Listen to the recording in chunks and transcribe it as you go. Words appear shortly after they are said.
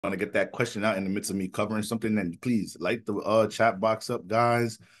Want to get that question out in the midst of me covering something, then please light the chat box up,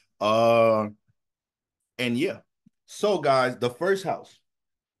 guys. Uh and yeah. So guys, the first house.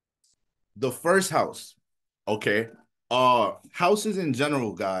 Okay. Houses in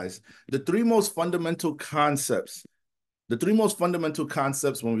general, guys. The three most fundamental concepts. The three most fundamental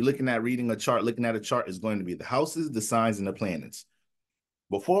concepts when we're looking at reading a chart, looking at a chart is going to be the houses, the signs, and the planets.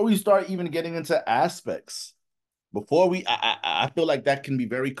 Before we start even getting into aspects, before we I feel like that can be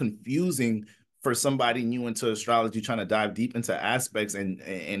very confusing for somebody new into astrology trying to dive deep into aspects, and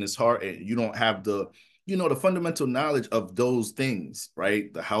it's hard. You don't have the fundamental knowledge of those things,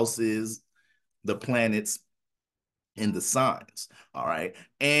 right? The houses, the planets, and the signs. All right.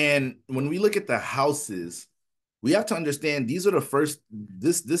 And when we look at the houses, we have to understand these are the first,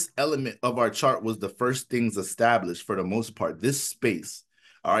 this element of our chart was the first things established for the most part, this space.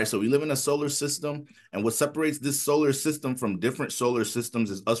 All right, so we live in a solar system, and what separates this solar system from different solar systems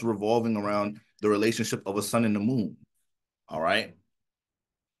is us revolving around the relationship of a sun and the moon. All right.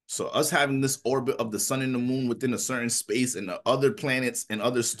 So us having this orbit of the sun and the moon within a certain space, and the other planets and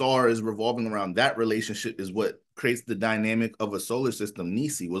other stars revolving around that relationship is what creates the dynamic of a solar system.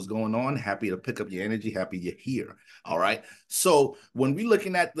 Nisi, what's going on? Happy to pick up your energy. Happy you're here. All right. So when we're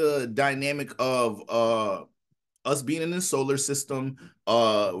looking at the dynamic of us being in the solar system,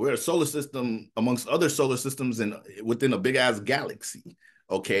 we're a solar system amongst other solar systems and within a big ass galaxy.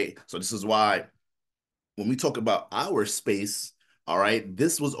 Okay. So this is why when we talk about our space, all right,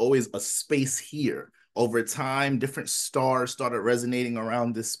 this was always a space here. Over time, different stars started resonating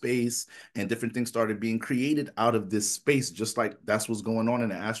around this space, and different things started being created out of this space, just like that's what's going on in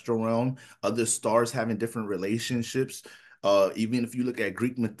the astral realm. Other stars having different relationships. Even if you look at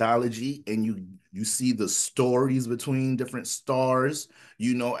Greek mythology and you see the stories between different stars,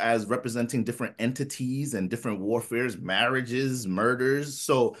 as representing different entities and different warfares, marriages, murders.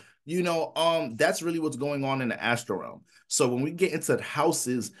 So that's really what's going on in the astral realm. So when we get into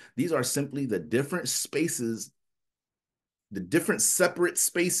houses, these are simply the different spaces, the different separate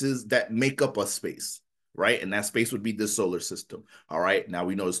spaces that make up a space, right? And that space would be the solar system. All right. Now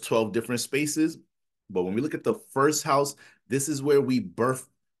we know it's 12 different spaces, but when we look at the first house, this is where we birth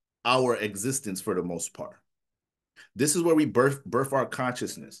our existence for the most part. This is where we birth our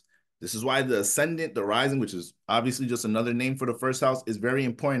consciousness. This is why the ascendant, the rising, which is obviously just another name for the first house, is very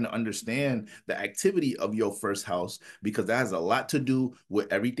important to understand the activity of your first house, because that has a lot to do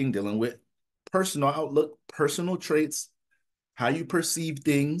with everything dealing with personal outlook, personal traits, how you perceive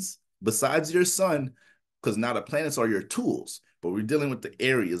things, besides your sun, because now the planets are your tools, but we're dealing with the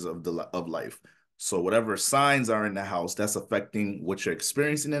areas of life. So whatever signs are in the house, that's affecting what you're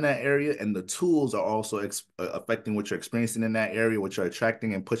experiencing in that area, and the tools are also affecting what you're experiencing in that area, what you're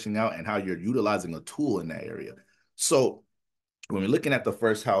attracting and pushing out, and how you're utilizing a tool in that area. So when we're looking at the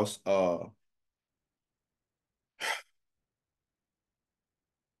first house, I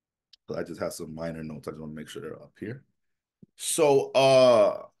just have some minor notes. I just want to make sure they're up here. So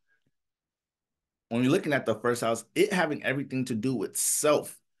when you're looking at the first house, it having everything to do with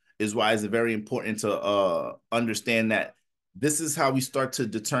self is why it's very important to understand that this is how we start to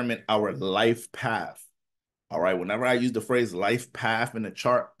determine our life path. All right. Whenever I use the phrase life path in a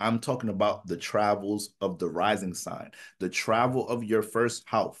chart, I'm talking about the travels of the rising sign, the travel of your first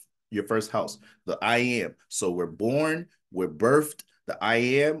house, the I am. So we're born, we're birthed, the I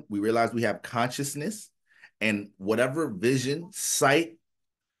am, we realize we have consciousness, and whatever vision, sight,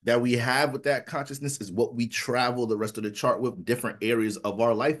 that we have with that consciousness is what we travel the rest of the chart with, different areas of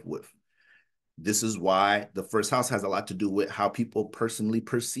our life with. This is why the first house has a lot to do with how people personally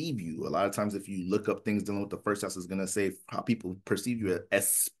perceive you. A lot of times, if you look up things dealing with the first house, it's going to say how people perceive you,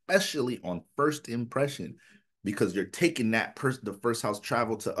 especially on first impression, because you're taking the first house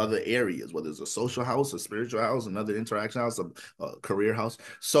travel to other areas, whether it's a social house, a spiritual house, another interaction house, a career house.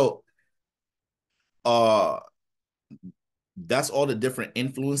 So, uh, that's all the different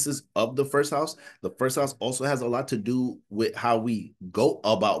influences of the first house. The first house also has a lot to do with how we go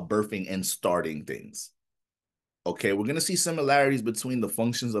about birthing and starting things. Okay, we're going to see similarities between the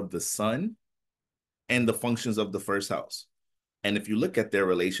functions of the sun and the functions of the first house. And if you look at their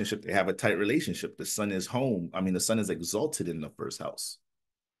relationship, they have a tight relationship. The sun is home. I mean, the sun is exalted in the first house.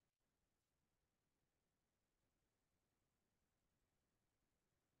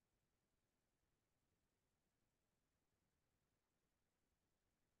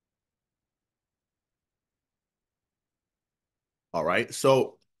 All right.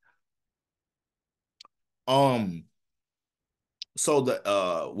 Um, so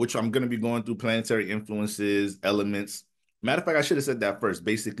the which I'm gonna be going through planetary influences, elements. Matter of fact, I should have said that first.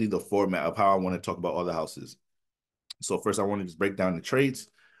 Basically, the format of how I want to talk about all the houses. So first, I want to just break down the traits.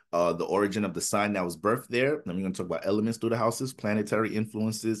 the origin of the sign that was birthed there. Then we're going to talk about elements through the houses, planetary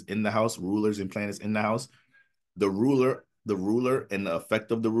influences in the house, rulers and planets in the house, the ruler and the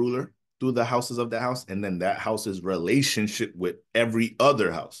effect of the ruler through the houses of the house, and then that house's relationship with every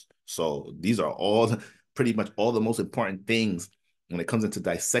other house. So these are all pretty much all the most important things when it comes into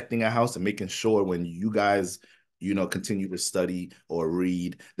dissecting a house and making sure when you guys continue to study or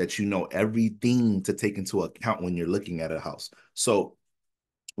read that you know everything to take into account when you're looking at a house. So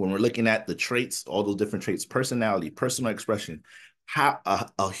when we're looking at the traits, all those different traits, personality, personal expression, how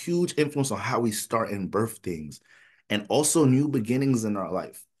a huge influence on how we start and birth things, and also new beginnings in our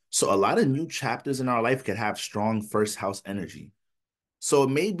life. So a lot of new chapters in our life can have strong first house energy. So it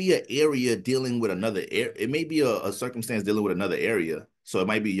may be an area dealing with another area. It may be a circumstance dealing with another area. So it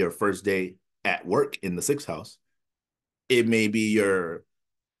might be your first day at work in the sixth house. It may be your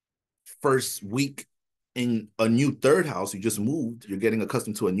first week in a new third house. You just moved. You're getting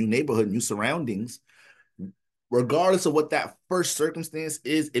accustomed to a new neighborhood, new surroundings. Regardless of what that first circumstance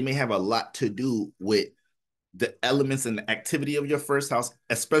is, it may have a lot to do with the elements and the activity of your first house,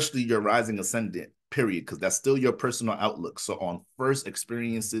 especially your rising ascendant, period, because that's still your personal outlook. So on first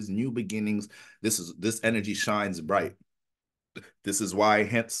experiences, new beginnings, this energy shines bright. This is why,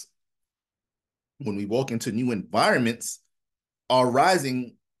 hence, when we walk into new environments, our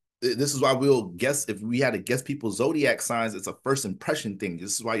rising, this is why we'll guess, if we had to guess people's zodiac signs, it's a first impression thing.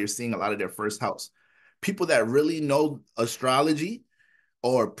 This is why you're seeing a lot of their first house. People that really know astrology,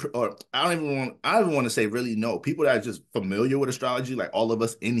 or I don't even want to say really know, people that are just familiar with astrology, like all of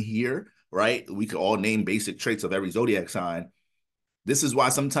us in here, right? We could all name basic traits of every zodiac sign. This is why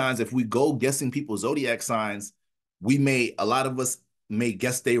sometimes if we go guessing people's zodiac signs, a lot of us may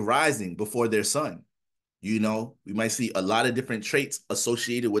guess their rising before their sun. We might see a lot of different traits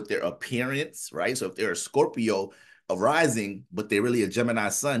associated with their appearance, right? So if they're a Scorpio, a rising, but they're really a Gemini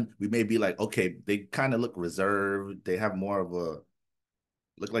sun, we may be like, okay, they kind of look reserved. They have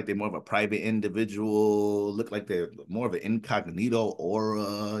look like they're more of a private individual, look like they're more of an incognito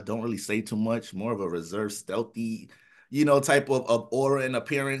aura, don't really say too much, more of a reserved, stealthy, type of aura and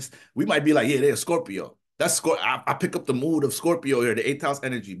appearance. We might be like, yeah, they're a Scorpio. That's Scorpio. I pick up the mood of Scorpio here, the eighth house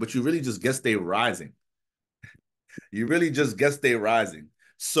energy, but you really just guess they're rising. You really just guess they're rising.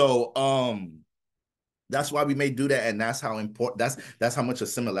 So that's why we may do that, and that's how important, that's how much of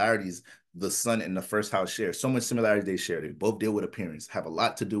similarities the sun and the first house share. So much similarity they share. They both deal with appearance, have a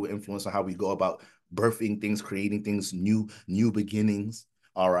lot to do with influence on how we go about birthing things, creating things, new beginnings.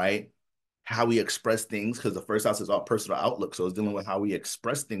 All right. How we express things, because the first house is our personal outlook. So it's dealing with how we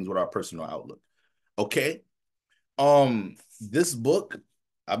express things with our personal outlook. Okay. This book,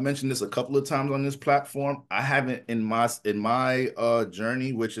 I've mentioned this a couple of times on this platform. I haven't in my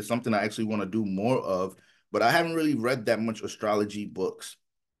journey, which is something I actually want to do more of, but I haven't really read that much astrology books.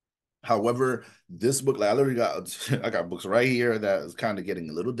 However, this book, like I literally got I got books right here that is kind of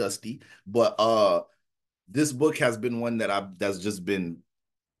getting a little dusty, but this book has been one that's just been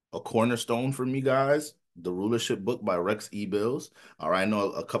a cornerstone for me, guys. The Rulership book by Rex E. Bills. All right, I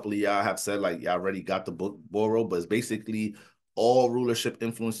know a couple of y'all have said like y'all already got the book borrowed, but it's basically all rulership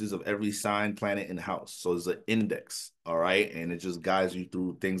influences of every sign, planet, and house. So it's an index, all right, and it just guides you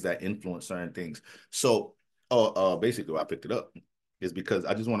through things that influence certain things. So, basically, why I picked it up is because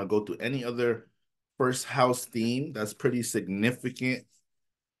I just want to go through any other first house theme that's pretty significant,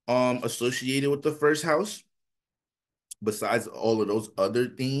 associated with the first house, besides all of those other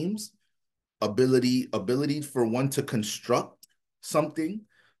themes. Ability for one to construct something.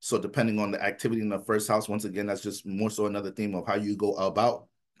 So depending on the activity in the first house, once again, that's just more so another theme of how you go about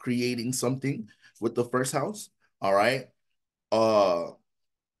creating something with the first house. All right. Uh,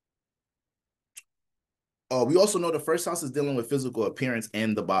 we also know the first house is dealing with physical appearance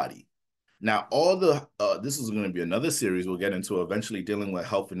and the body. Now, this is going to be another series we'll get into eventually, dealing with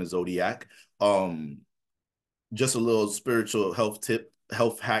health in the zodiac. Just a little spiritual health tip,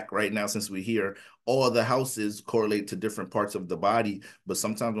 health hack right now, since we're here. All the houses correlate to different parts of the body, but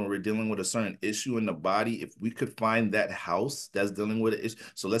sometimes when we're dealing with a certain issue in the body, if we could find that house that's dealing with it,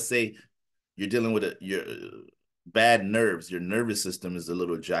 so let's say you're dealing with your bad nerves, your nervous system is a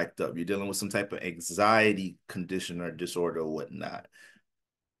little jacked up, you're dealing with some type of anxiety condition or disorder or whatnot.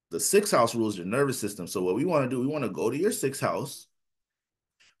 The sixth house rules your nervous system. So what we want to do, we want to go to your sixth house.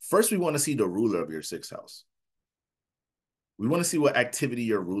 First, we want to see the ruler of your sixth house. We want to see what activity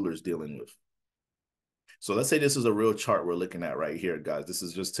your ruler is dealing with. So let's say this is a real chart we're looking at right here, guys. This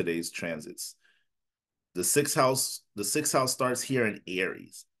is just today's transits. The sixth house starts here in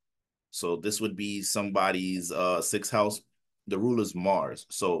Aries. So this would be somebody's sixth house. The ruler's Mars.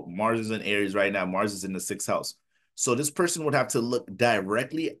 So Mars is in Aries right now. Mars is in the sixth house. So this person would have to look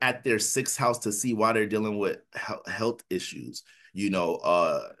directly at their sixth house to see why they're dealing with health issues. You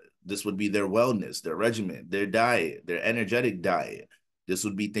know, this would be their wellness, their regimen, their diet, their energetic diet. This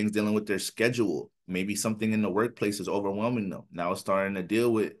would be things dealing with their schedule. Maybe something in the workplace is overwhelming them. Now it's starting to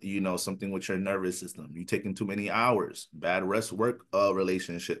deal with, you know, something with your nervous system. You taking too many hours, bad rest work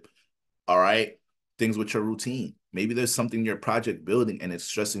relationship. All right. Things with your routine. Maybe there's something you're project building and it's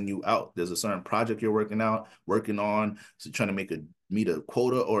stressing you out. There's a certain project you're working on, so trying to meet a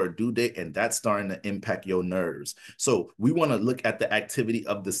quota or a due date, and that's starting to impact your nerves. So we want to look at the activity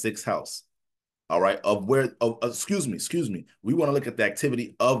of the sixth house. All right, excuse me. We want to look at the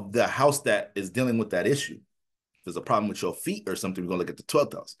activity of the house that is dealing with that issue. If there's a problem with your feet or something, we're gonna look at the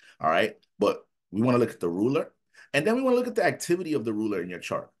 12th house. All right, but we want to look at the ruler, and then we want to look at the activity of the ruler in your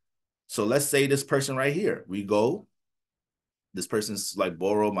chart. So let's say this person right here, this person's like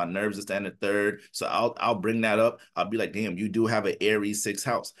Boro, my nerves is standing third. So I'll bring that up. I'll be like, damn, you do have an Aries sixth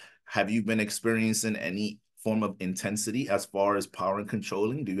house. Have you been experiencing any form of intensity as far as power and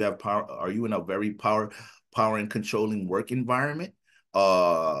controlling? Do you have power? Are you in a very power and controlling work environment?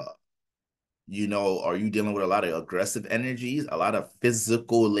 You know, are you dealing with a lot of aggressive energies, a lot of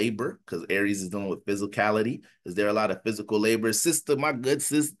physical labor? Because Aries is dealing with physicality. Is there a lot of physical labor? Sister, my good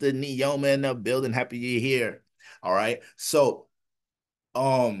sister, Neoma in the building. Happy you're here. All right. So,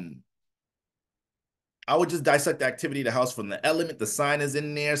 I would just dissect the activity of the house from the element. The sign is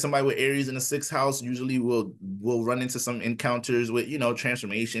in there. Somebody with Aries in the sixth house usually will run into some encounters with, you know,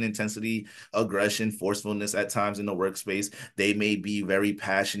 transformation, intensity, aggression, forcefulness at times in the workspace. They may be very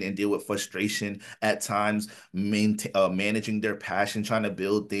passionate and deal with frustration at times, managing their passion, trying to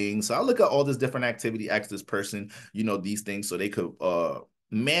build things. So I look at all this different activity, ask this person, you know, these things so they could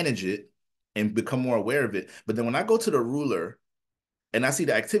manage it and become more aware of it. But then when I go to the ruler, and I see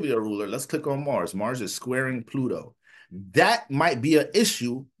the activity of the ruler, let's click on Mars. Mars is squaring Pluto. That might be an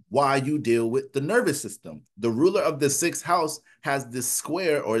issue why you deal with the nervous system. The ruler of the sixth house has this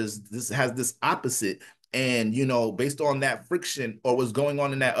square or has this opposite. And, you know, based on that friction or what's going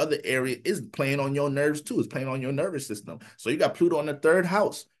on in that other area is playing on your nerves too. It's playing on your nervous system. So you got Pluto in the third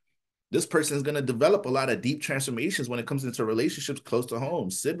house. This person is going to develop a lot of deep transformations when it comes into relationships close to home.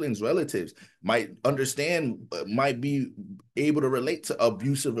 Siblings, relatives might understand, might be able to relate to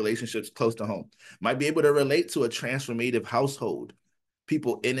abusive relationships close to home, might be able to relate to a transformative household,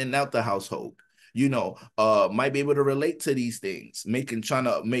 people in and out the household, you know, might be able to relate to these things, trying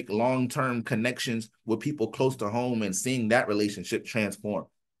to make long-term connections with people close to home and seeing that relationship transform.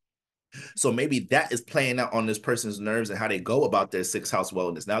 So maybe that is playing out on this person's nerves and how they go about their sixth house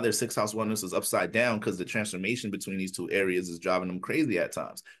wellness. Now their sixth house wellness is upside down because the transformation between these two areas is driving them crazy at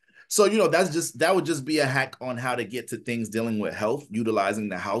times. So, you know, that would just be a hack on how to get to things dealing with health, utilizing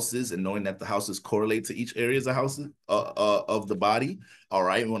the houses and knowing that the houses correlate to each areas of houses of the body. All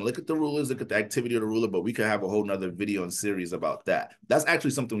right. We want to look at the rulers, look at the activity of the ruler, but we could have a whole nother video and series about that. That's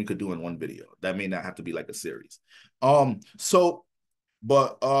actually something we could do in one video. That may not have to be like a series.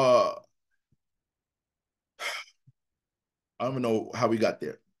 But I don't even know how we got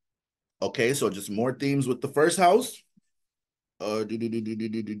there. Okay, so just more themes with the first house. That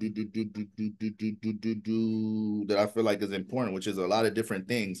I feel like is important, which is a lot of different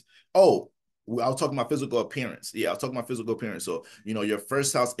things. Oh, I was talking about physical appearance. Yeah, I was talking about physical appearance. So, you know, your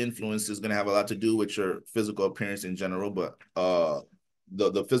first house influence is going to have a lot to do with your physical appearance in general, but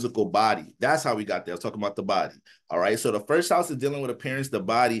the physical body. That's how we got there. I was talking about the body. All right. So the first house is dealing with appearance, the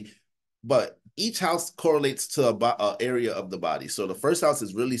body, but each house correlates to a area of the body. So the first house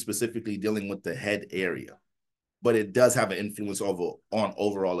is really specifically dealing with the head area, but it does have an influence on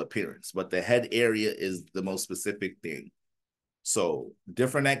overall appearance. But the head area is the most specific thing. So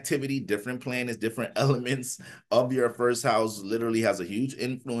different activity, different planets, different elements of your first house literally has a huge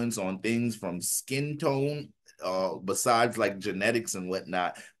influence on things from skin tone, besides like genetics and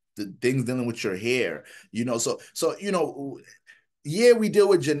whatnot, the things dealing with your hair, you know. So you know, yeah, we deal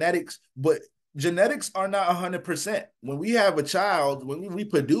with genetics, but genetics are not 100%. When we have a child, when we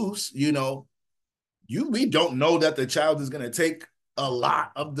reproduce, you know, we don't know that the child is going to take a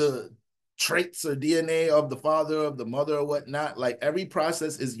lot of the traits or DNA of the father, of the mother, or whatnot. Like every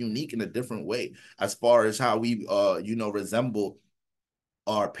process is unique in a different way as far as how we, you know, resemble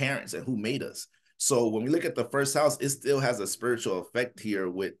our parents and who made us. So when we look at the first house, it still has a spiritual effect here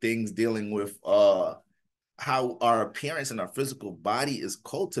with things dealing with how our appearance and our physical body is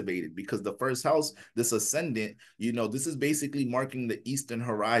cultivated, because the first house, this ascendant, you know, this is basically marking the eastern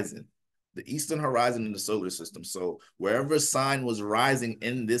horizon in the solar system. So wherever sign was rising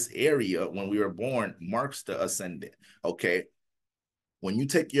in this area when we were born marks the ascendant. Okay. When you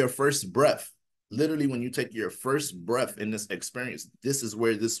take your first breath, literally when you take your first breath in this experience, this is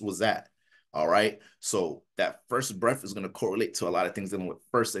where this was at. All right. So that first breath is going to correlate to a lot of things dealing with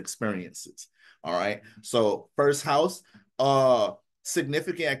first experiences. All right. So first house,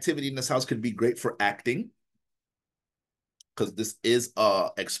 significant activity in this house could be great for acting, because this is a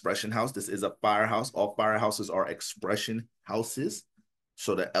expression house. This is a firehouse. All firehouses are expression houses.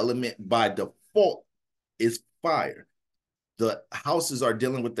 So the element by default is fire. The houses are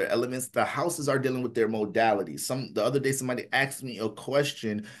dealing with their elements. The houses are dealing with their modalities. The other day, somebody asked me a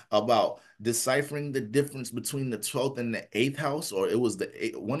question about deciphering the difference between the 12th and the 8th house, or it was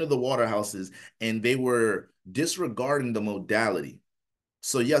one of the water houses, and they were disregarding the modality.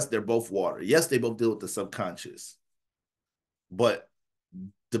 So yes, they're both water. Yes, they both deal with the subconscious, but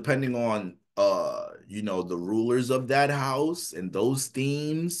depending on the rulers of that house and those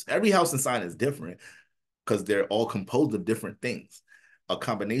themes, every house and sign is different, because they're all composed of different things, a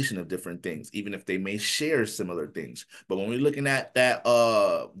combination of different things, even if they may share similar things. But when we're looking at that,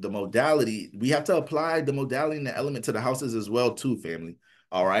 the modality, we have to apply the modality and the element to the houses as well too, family.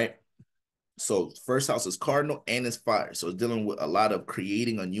 All right. So first house is cardinal and it's fire. So it's dealing with a lot of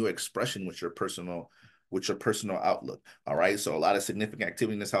creating a new expression with your personal outlook. All right. So a lot of significant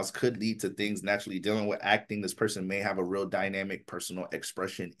activity in this house could lead to things naturally dealing with acting. This person may have a real dynamic personal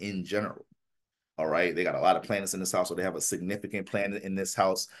expression in general. All right. They got a lot of planets in this house, so they have a significant planet in this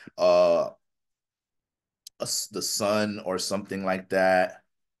house. The sun or something like that.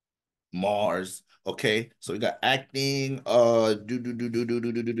 Mars. Okay. So we got acting. Do do do do do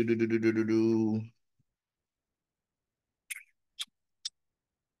do do do do do do do do do.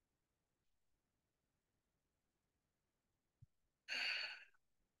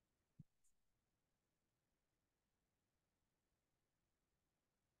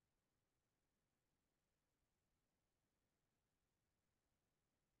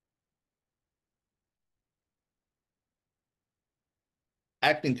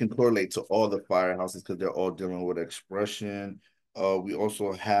 Acting can correlate to all the firehouses because they're all dealing with expression. We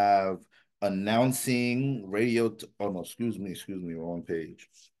also have announcing radio. Oh no, excuse me, wrong page.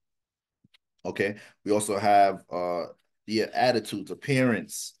 Okay. We also have the attitudes,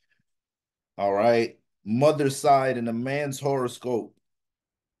 appearance. All right. Mother's side in a man's horoscope,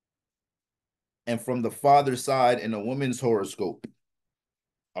 and from the father's side in a woman's horoscope.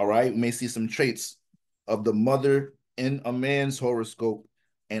 All right. We may see some traits of the mother in a man's horoscope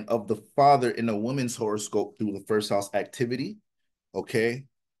and of the father in a woman's horoscope through the first house activity. Okay.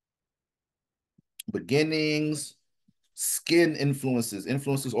 Beginnings, skin influences.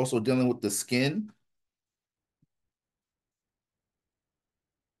 Influences also dealing with the skin.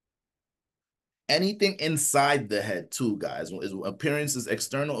 Anything inside the head too, guys. Appearance is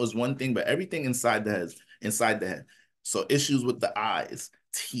external is one thing, but everything inside the head inside the head. So issues with the eyes,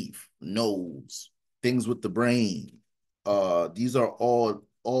 teeth, nose, things with the brain. These are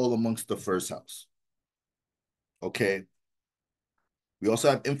all amongst the first house. Okay. We also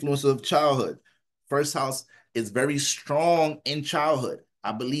have influence of childhood. First house is very strong in childhood.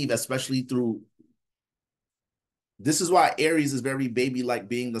 I believe, especially through this is why Aries is very baby like,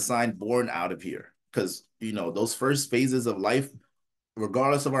 being the sign born out of here. Because those first phases of life,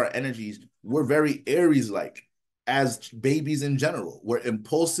 regardless of our energies, we're very Aries like as babies in general. We're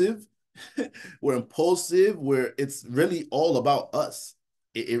impulsive. We're impulsive, where it's really all about us.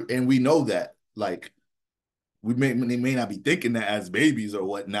 And we know that. Like, they may not be thinking that as babies or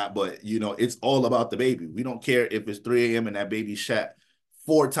whatnot, but it's all about the baby. We don't care if it's 3 a.m. and that baby shat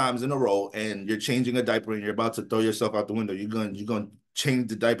 4 times in a row and you're changing a diaper and you're about to throw yourself out the window. You're gonna change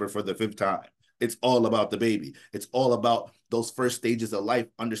the diaper for the 5th time. It's all about the baby. It's all about those first stages of life,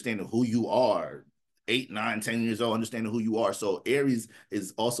 understanding who you are. 8, 9, 10 years old, understanding who you are. So Aries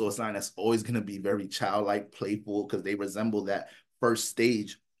is also a sign that's always going to be very childlike, playful, because they resemble that first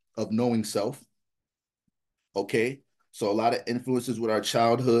stage of knowing self. Okay. So a lot of influences with our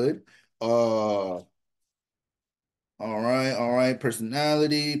childhood. All right.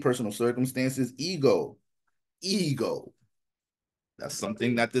 Personality, personal circumstances, ego. Ego. That's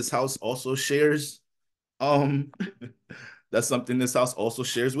something that this house also shares. Um, that's something this house also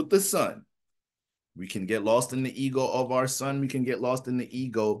shares with the sun. We can get lost in the ego of our sun. We can get lost in the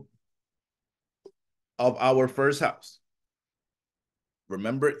ego of our first house.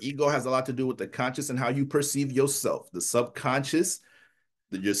 Remember, ego has a lot to do with the conscious and how you perceive yourself. The subconscious,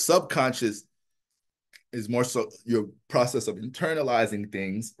 your subconscious is more so your process of internalizing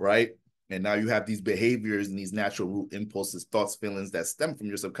things, right? And now you have these behaviors and these natural root impulses, thoughts, feelings that stem from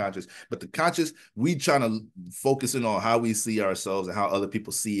your subconscious. But the conscious, we trying to focus in on how we see ourselves and how other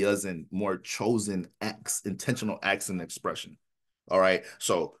people see us, and more chosen acts, intentional acts and expression. All right.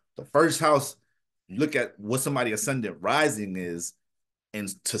 So the first house look at what somebody ascendant rising is, and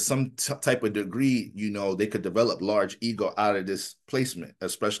to some type of degree, they could develop large ego out of this placement,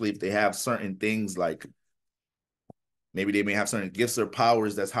 especially if they have certain things like maybe they may have certain gifts or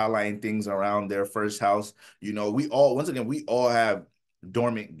powers that's highlighting things around their first house. We all have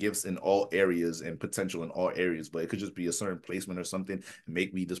dormant gifts in all areas and potential in all areas, but it could just be a certain placement or something and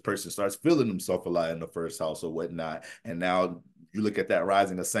make me this person starts feeling himself a lot in the first house or whatnot. And now you look at that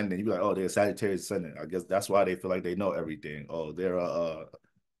rising ascendant, you be like, oh, they're Sagittarius ascendant. I guess that's why they feel like they know everything. Oh, they're a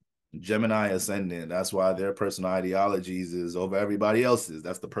Gemini ascendant. That's why their personal ideologies is over everybody else's.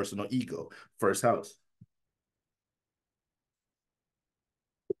 That's the personal ego, first house.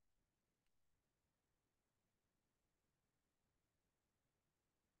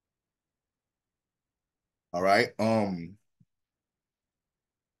 All right.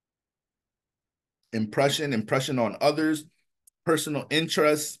 Impression on others, personal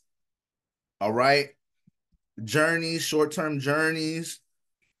interests. All right. Journeys, short-term journeys.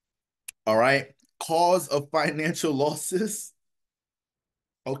 All right. Cause of financial losses.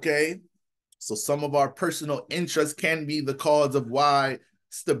 Okay. So some of our personal interests can be the cause of why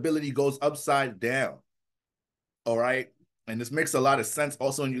stability goes upside down. All right. And this makes a lot of sense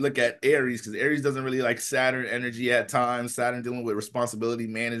also when you look at Aries, because Aries doesn't really like Saturn energy at times. Saturn dealing with responsibility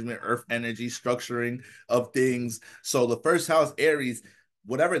management, earth energy, structuring of things. So the first house, Aries,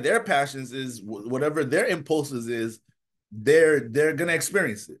 whatever their passions is, whatever their impulses is, they're gonna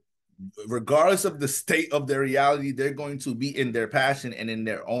experience it. Regardless of the state of their reality, they're going to be in their passion and in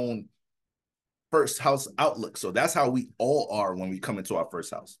their own first house outlook. So that's how we all are when we come into our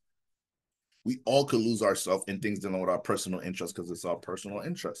first house. We all could lose ourselves in things dealing with our personal interests because it's our personal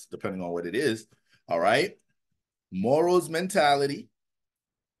interests, depending on what it is. All right. Morals, mentality,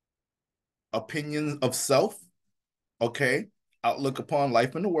 opinions of self. Okay. Outlook upon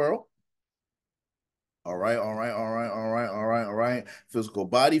life in the world. All right, all right, all right, all right, all right, all right. Physical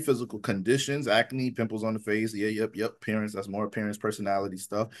body, physical conditions, acne, pimples on the face. Yeah, yep. Appearance. That's more appearance, personality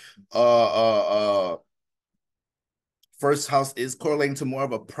stuff. First house is correlating to more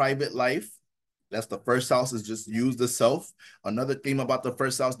of a private life. That's the first house is just use the self. Another theme about the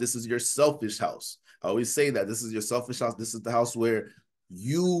first house, this is your selfish house. I always say that this is your selfish house. This is the house where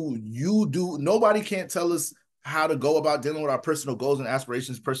you do, nobody can't tell us how to go about dealing with our personal goals and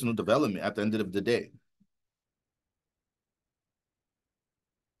aspirations, personal development at the end of the day.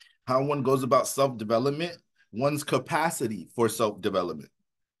 How one goes about self-development, one's capacity for self-development.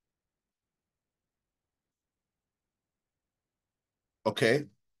 Okay.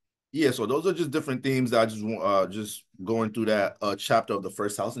 Yeah, so those are just different themes that I just going through that chapter of the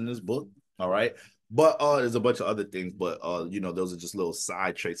first house in this book. All right. But there's a bunch of other things, but those are just little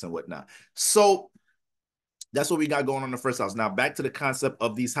side traits and whatnot. So that's what we got going on in the first house. Now back to the concept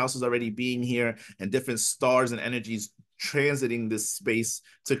of these houses already being here and different stars and energies transiting this space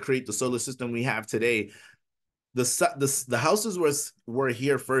to create the solar system we have today. The houses were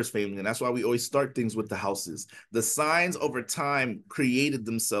here first, family, and that's why we always start things with the houses. The signs over time created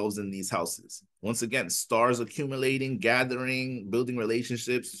themselves in these houses. Once again, stars accumulating, gathering, building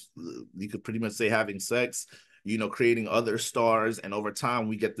relationships. You could pretty much say having sex, creating other stars, and over time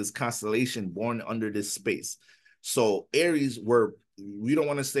we get this constellation born under this space. So Aries we don't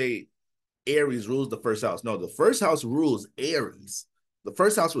want to say Aries rules the first house. No, the first house rules Aries. The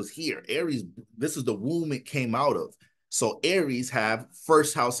first house was here. Aries, this is the womb it came out of. So Aries have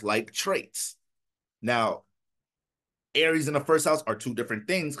first house like traits. Now, Aries and the first house are two different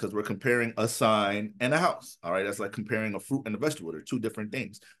things because we're comparing a sign and a house. All right. That's like comparing a fruit and a vegetable. They're two different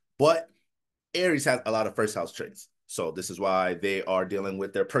things. But Aries has a lot of first house traits. So this is why they are dealing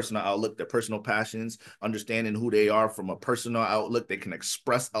with their personal outlook, their personal passions, understanding who they are from a personal outlook. They can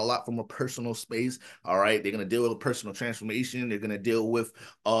express a lot from a personal space. All right. They're going to deal with personal transformation. They're going to deal with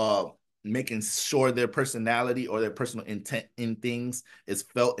making sure their personality or their personal intent in things is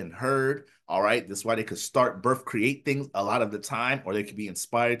felt and heard. All right. That's why they could start, birth, create things a lot of the time, or they could be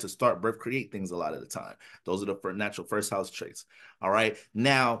inspired to start, birth, create things a lot of the time. Those are the natural first house traits. All right.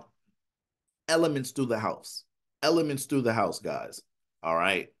 Now, elements through the house. Elements through the house, guys. All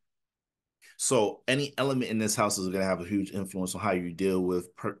right. So any element in this house is going to have a huge influence on how you deal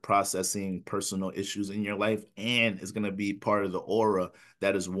with processing personal issues in your life, and it's going to be part of the aura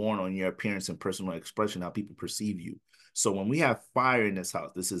that is worn on your appearance and personal expression, how people perceive you. So when we have fire in this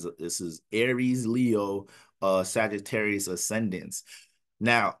house, this is Aries, Leo, Sagittarius ascendants.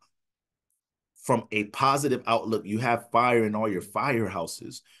 Now, from a positive outlook, you have fire in all your fire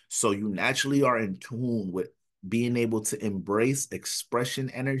houses. So you naturally are in tune with being able to embrace expression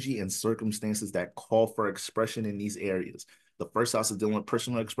energy and circumstances that call for expression in these areas. The first house is dealing with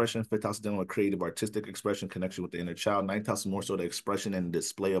personal expression. Fifth house is dealing with creative, artistic expression, connection with the inner child. Ninth house is more so the expression and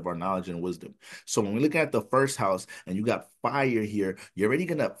display of our knowledge and wisdom. So when we look at the first house and you got fire here, you're already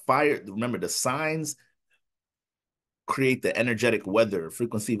gonna fire. Remember, the signs create the energetic weather,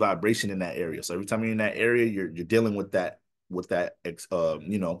 frequency, vibration in that area. So every time you're in that area, you're dealing with that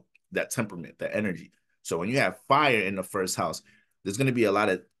that temperament, that energy. So when you have fire in the first house, there's going to be a lot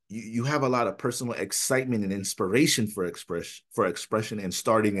of you have a lot of personal excitement and inspiration for expression and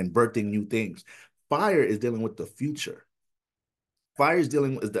starting and birthing new things. Fire is dealing with the future. Fire is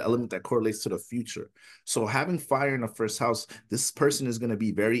dealing with the element that correlates to the future. So having fire in the first house, this person is going to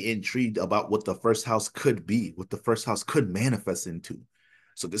be very intrigued about what the first house could be, what the first house could manifest into.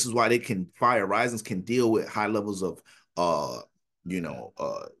 So this is why fire risings can deal with high levels of a lot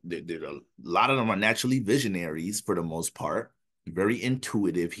of them are naturally visionaries for the most part, very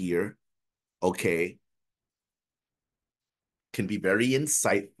intuitive here. Okay, can be very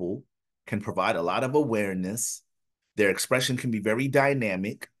insightful, can provide a lot of awareness. Their expression can be very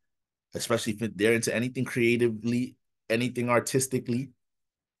dynamic, especially if they're into anything creatively, anything artistically.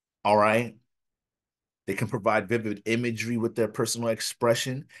 All right. They can provide vivid imagery with their personal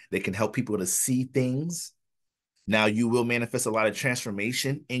expression. They can help people to see things. Now you will manifest a lot of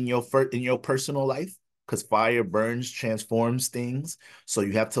transformation in your personal life because fire burns, transforms things. So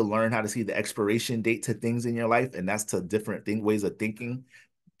you have to learn how to see the expiration date to things in your life, and that's to different ways of thinking,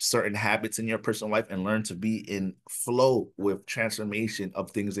 certain habits in your personal life, and learn to be in flow with transformation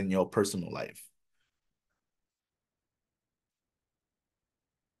of things in your personal life.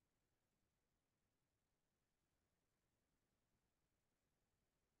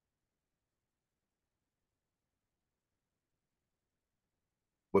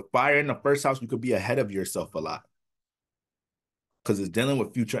 With fire in the first house, you could be ahead of yourself a lot because it's dealing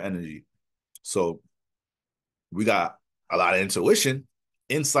with future energy. So we got a lot of intuition,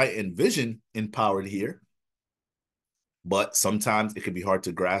 insight, and vision empowered here. But sometimes it can be hard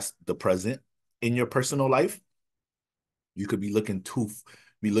to grasp the present in your personal life. You could be looking too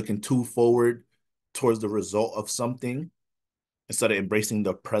forward towards the result of something instead of embracing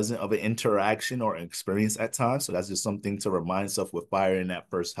the present of an interaction or an experience at times. So that's just something to remind yourself with fire in that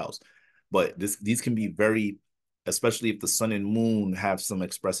first house. But these can be very, especially if the sun and moon have some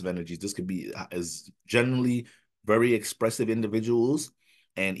expressive energies, this could be as generally very expressive individuals.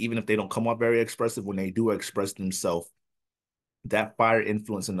 And even if they don't come off very expressive, when they do express themselves, that fire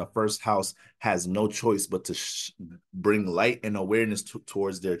influence in the first house has no choice but to bring light and awareness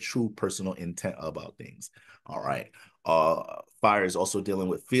towards their true personal intent about things. All right. Fire is also dealing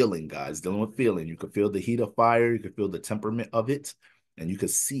with feeling, guys, dealing with feeling. You can feel the heat of fire, you can feel the temperament of it, and you can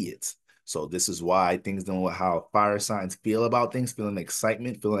see it. So this is why things dealing with how fire signs feel about things, feeling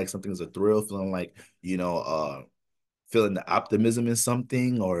excitement, feeling like something's a thrill, feeling like, feeling the optimism in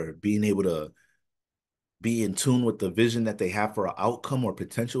something, or being able to be in tune with the vision that they have for an outcome or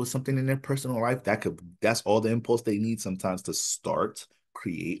potential of something in their personal life. That's all the impulse they need sometimes to start,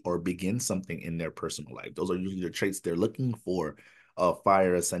 create, or begin something in their personal life. Those are usually the traits they're looking for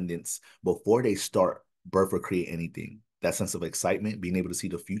fire ascendants before they start birth or create anything. That sense of excitement, being able to see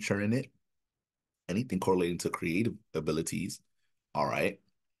the future in it, anything correlating to creative abilities. All right.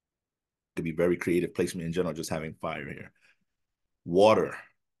 Could be very creative placement in general, just having fire here. Water.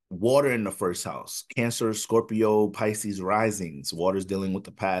 Water in the first house. Cancer, Scorpio, Pisces risings. Water's dealing with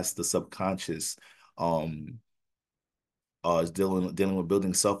the past, the subconscious. Um, is dealing with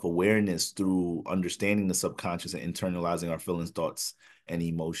building self-awareness through understanding the subconscious and internalizing our feelings, thoughts, and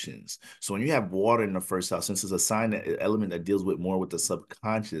emotions. So when you have water in the first house, since it's a sign that element that deals with more with the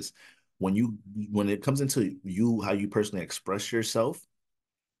subconscious, when it comes into you, how you personally express yourself,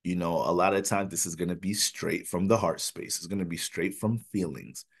 a lot of times this is going to be straight from the heart space. It's going to be straight from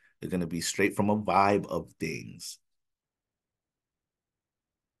feelings. It's going to be straight from a vibe of things.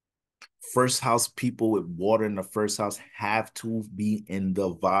 First house people with water in the first house have to be in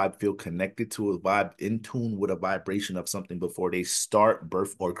the vibe, feel connected to a vibe, in tune with a vibration of something before they start,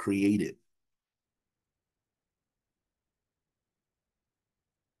 birth, or create it.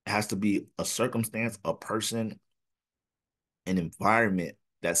 It has to be a circumstance, a person, an environment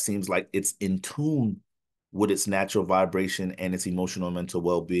that seems like it's in tune with its natural vibration and its emotional and mental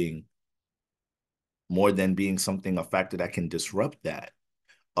well-being, more than being something, a factor that can disrupt that.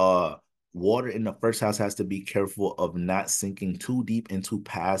 uh Water in the first house has to be careful of not sinking too deep into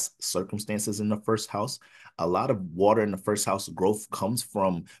past circumstances in the first house. A lot of water in the first house growth comes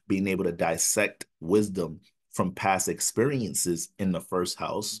from being able to dissect wisdom from past experiences in the first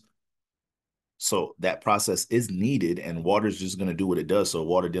house. So that process is needed, and water is just going to do what it does. So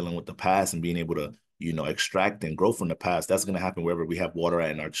water dealing with the past and being able to, extract and grow from the past. That's going to happen wherever we have water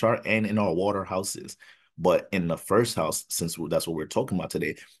at in our chart and in our water houses. But in the first house, since that's what we're talking about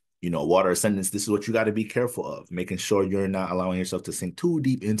today, water ascendants, this is what you got to be careful of, making sure you're not allowing yourself to sink too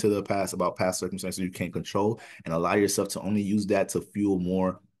deep into the past about past circumstances you can't control, and allow yourself to only use that to fuel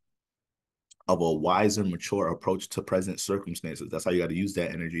more of a wiser, mature approach to present circumstances. That's how you got to use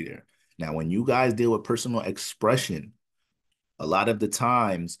that energy there. Now, when you guys deal with personal expression, a lot of the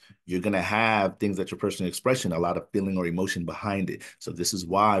times you're going to have things that your personal expression, a lot of feeling or emotion behind it. So this is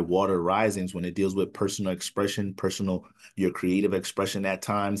why water risings, when it deals with personal expression, your creative expression at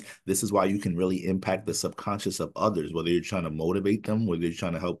times, this is why you can really impact the subconscious of others, whether you're trying to motivate them, whether you're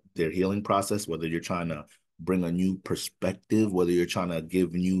trying to help their healing process, whether you're trying to bring a new perspective, whether you're trying to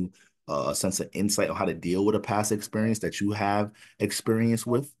give you a sense of insight on how to deal with a past experience that you have experience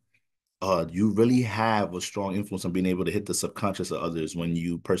with. You really have a strong influence on being able to hit the subconscious of others when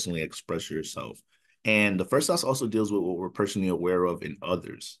you personally express yourself. And the first house also deals with what we're personally aware of in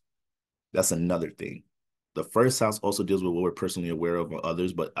others. That's another thing. The first house also deals with what we're personally aware of in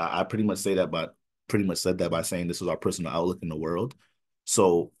others, but I pretty much said that by saying this is our personal outlook in the world.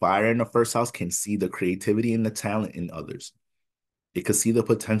 So fire in the first house can see the creativity and the talent in others. It can see the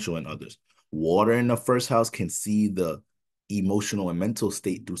potential in others. Water in the first house can see the emotional and mental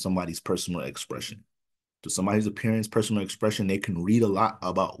state through somebody's personal expression. Through somebody's appearance, personal expression, they can read a lot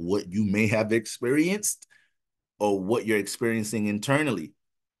about what you may have experienced or what you're experiencing internally.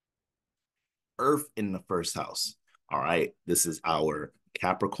 Earth in the first house. All right. This is our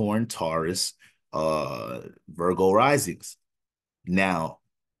Capricorn, Taurus, Virgo risings. Now,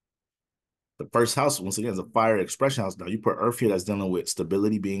 the first house, once again, is a fire expression house. Now you put Earth here, that's dealing with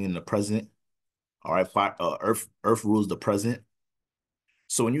stability, being in the present. All right, Earth rules the present.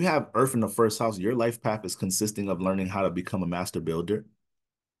 So when you have Earth in the first house, your life path is consisting of learning how to become a master builder,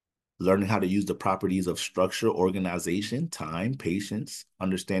 learning how to use the properties of structure, organization, time, patience,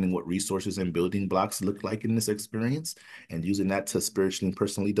 understanding what resources and building blocks look like in this experience, and using that to spiritually and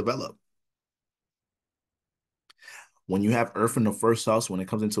personally develop. When you have Earth in the first house, when it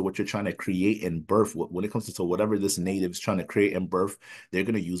comes into what you're trying to create and birth, when it comes into whatever this native is trying to create and birth, they're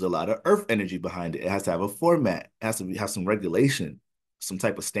going to use a lot of Earth energy behind it. It has to have a format. It has to have some regulation, some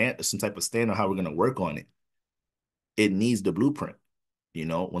type of stand on how we're going to work on it. It needs the blueprint.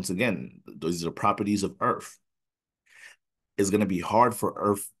 Once again, those are the properties of Earth. It's going to be hard for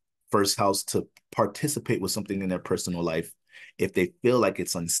Earth first house to participate with something in their personal life if they feel like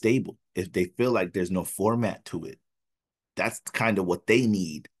it's unstable, if they feel like there's no format to it. That's kind of what they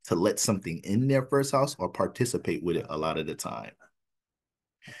need to let something in their first house or participate with it a lot of the time.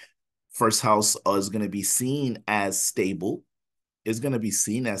 First house is going to be seen as stable. It's going to be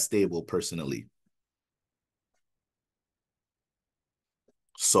seen as stable personally.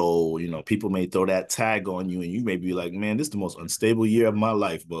 So, people may throw that tag on you and you may be like, man, this is the most unstable year of my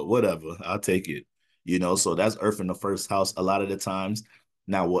life, but whatever, I'll take it. So that's Earth in the first house a lot of the times.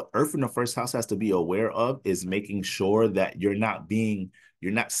 Now, what Earth in the first house has to be aware of is making sure that you're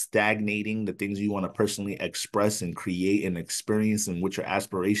not stagnating the things you want to personally express and create and experience and with your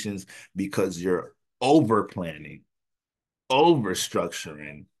aspirations because you're over planning, over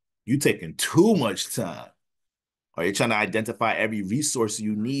structuring. You taking too much time. Or you're trying to identify every resource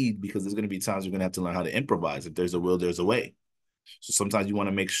you need because there's going to be times you're going to have to learn how to improvise. If there's a will, there's a way. So sometimes you want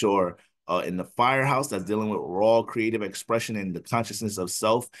to make sure in the firehouse that's dealing with raw creative expression and the consciousness of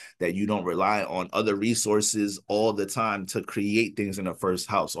self that you don't rely on other resources all the time to create things in the first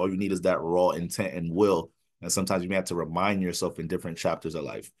house. All you need is that raw intent and will. And sometimes you may have to remind yourself in different chapters of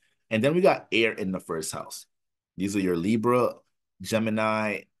life. And then we got air in the first house. These are your Libra,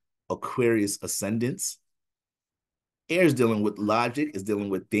 Gemini, Aquarius ascendants. Air is dealing with logic, is dealing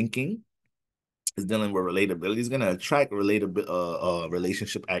with thinking, is dealing with relatability. It's going to attract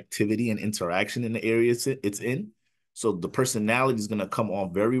relationship activity and interaction in the areas it's in. So the personality is going to come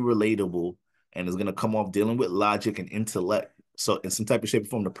off very relatable and is going to come off dealing with logic and intellect. So in some type of shape or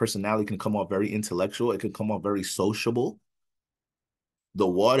form, the personality can come off very intellectual. It can come off very sociable. The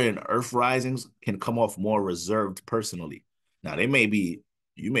water and earth risings can come off more reserved personally. Now, you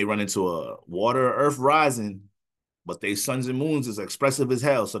may run into a water or earth rising, but their suns and moons is expressive as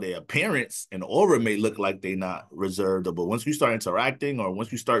hell. So their appearance and aura may look like they're not reserved. But once you start interacting or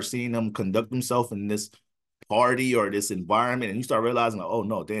once you start seeing them conduct themselves in this party or this environment and you start realizing, like, oh,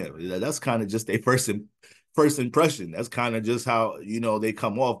 no, damn, that's kind of just their first impression. That's kind of just how, they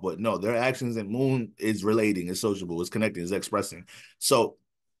come off. But no, their actions and moon is relating, it's sociable, it's connecting, it's expressing. So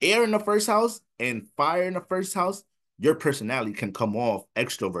air in the first house and fire in the first house, your personality can come off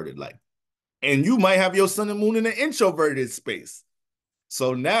extroverted like. And you might have your sun and moon in an introverted space.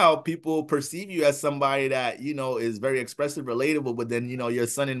 So now people perceive you as somebody that, is very expressive, relatable, but then, your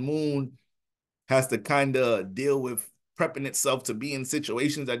sun and moon has to kind of deal with prepping itself to be in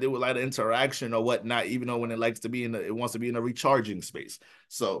situations that deal with a lot of interaction or whatnot, even though when it likes to be it wants to be in a recharging space.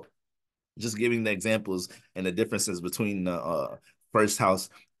 So just giving the examples and the differences between the first house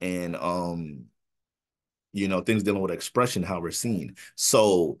and things dealing with expression, how we're seen.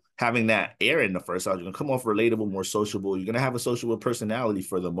 So having that air in the first house, you're gonna come off relatable, more sociable. You're gonna have a sociable personality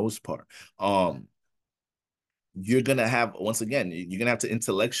for the most part. You're gonna have, once again, you're gonna have to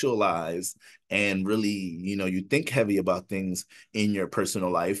intellectualize and really, you think heavy about things in your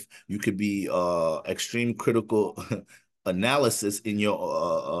personal life. You could be extreme critical analysis in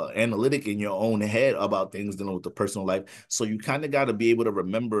your analytic in your own head about things dealing with the personal life. So you kind of got to be able to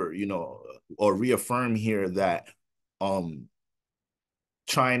remember, or reaffirm here that um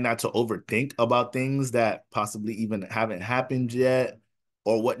trying not to overthink about things that possibly even haven't happened yet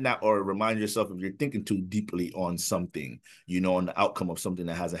or whatnot, or remind yourself if you're thinking too deeply on something, on the outcome of something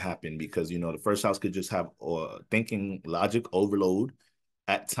that hasn't happened, because, the first house could just have thinking logic overload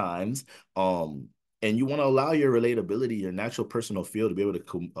at times. And you want to allow your relatability, your natural personal feel to be able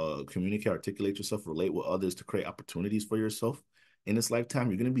to communicate, articulate yourself, relate with others to create opportunities for yourself in this lifetime.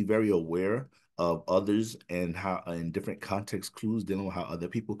 You're going to be very aware of others and how in different context clues dealing with how other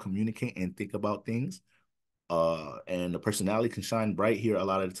people communicate and think about things. And the personality can shine bright here a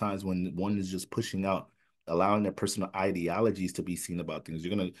lot of the times when one is just pushing out, allowing their personal ideologies to be seen about things.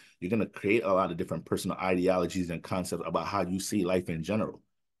 You're gonna create a lot of different personal ideologies and concepts about how you see life in general.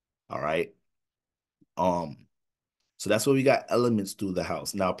 All right. Um, so that's what we got, elements through the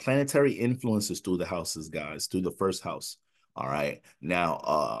house. Now, planetary influences through the houses, guys, through the first house. All right.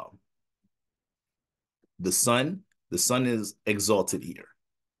 Now, the sun, the sun is exalted here.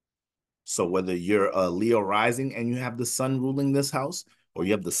 So whether you're a Leo rising and you have the sun ruling this house, or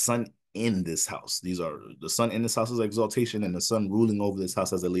you have the sun in this house, these are the sun in this house is exaltation, and the sun ruling over this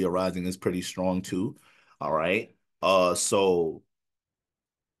house as a Leo rising is pretty strong too. All right. So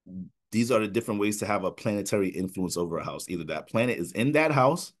these are the different ways to have a planetary influence over a house. Either that planet is in that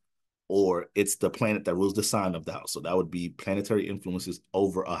house, or it's the planet that rules the sign of the house. So that would be planetary influences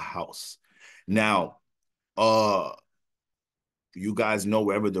over a house. Now, you guys know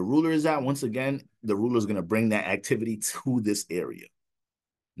wherever the ruler is at, once again, the ruler is going to bring that activity to this area.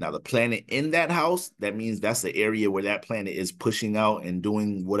 Now, the planet in that house, that means that's the area where that planet is pushing out and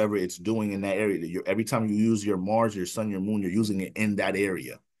doing whatever it's doing in that area. Every time you use your Mars, your sun, your moon, you're using it in that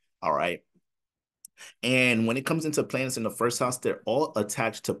area. All right. And when it comes into planets in the first house, they're all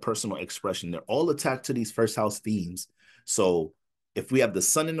attached to personal expression. They're all attached to these first house themes. So if we have the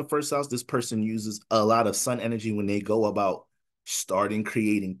sun in the first house, this person uses a lot of sun energy when they go about starting,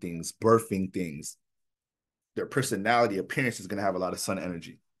 creating things, birthing things. Their personality, appearance is going to have a lot of sun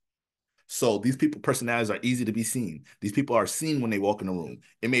energy. So these people personalities are easy to be seen. These people are seen when they walk in the room.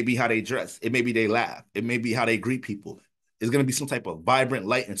 It may be how they dress. It may be they laugh. It may be how they greet people. It's going to be some type of vibrant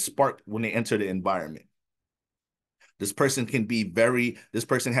light and spark when they enter the environment. This person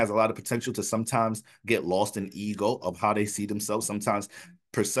has a lot of potential to sometimes get lost in ego of how they see themselves. Sometimes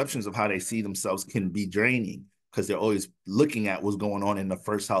perceptions of how they see themselves can be draining because they're always looking at what's going on in the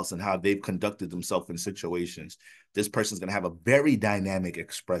first house and how they've conducted themselves in situations. This person's going to have a very dynamic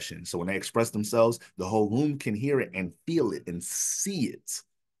expression. So when they express themselves, the whole room can hear it and feel it and see it.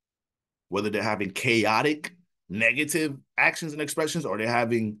 Whether they're having chaotic, negative actions and expressions, or they're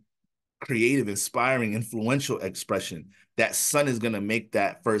having creative, inspiring, influential expression, that sun is going to make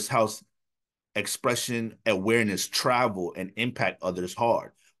that first house expression, awareness, travel, and impact others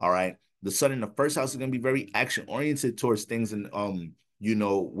hard. All right. The sun in the first house is going to be very action oriented towards things and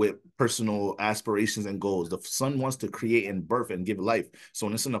with personal aspirations and goals. The sun wants to create and birth and give life. So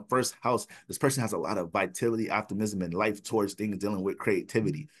when it's in the first house, this person has a lot of vitality, optimism, and life towards things dealing with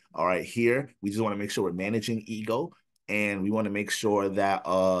creativity. All right. Here, we just want to make sure we're managing ego, and we want to make sure that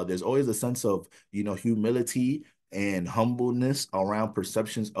there's always a sense of, humility and humbleness around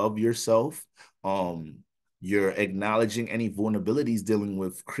perceptions of yourself. um you're acknowledging any vulnerabilities dealing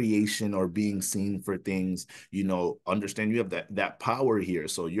with creation or being seen for things. Understand you have that power here,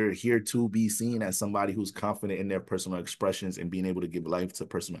 so you're here to be seen as somebody who's confident in their personal expressions and being able to give life to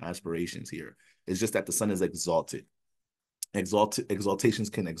personal aspirations. Here, it's just that the sun is exalted.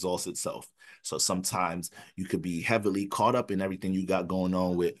 Exaltations can exhaust itself. So sometimes you could be heavily caught up in everything you got going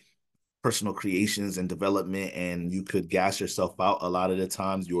on with personal creations and development, and you could gas yourself out a lot of the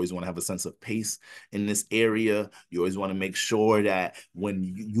times. You always want to have a sense of pace in this area. You always want to make sure that when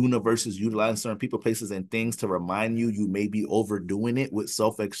universe is utilizing certain people, places, and things to remind you, you may be overdoing it with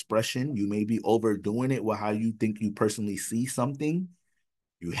self-expression. You may be overdoing it with how you think you personally see something.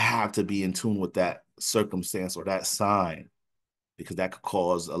 You have to be in tune with that circumstance or that sign, because that could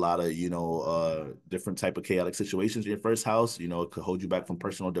cause a lot of, different type of chaotic situations in your first house. It could hold you back from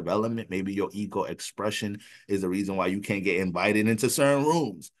personal development. Maybe your ego expression is the reason why you can't get invited into certain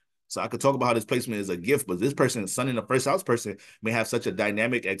rooms. So I could talk about how this placement is a gift, but this person, sun in the first house person, may have such a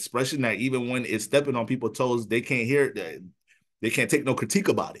dynamic expression that even when it's stepping on people's toes, they can't hear it. They can't take no critique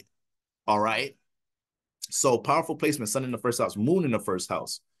about it. All right. So powerful placement, sun in the first house, moon in the first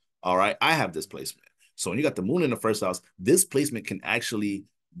house. All right. I have this placement. So when you got the moon in the first house, this placement can actually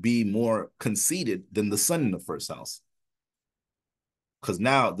be more conceited than the sun in the first house. Because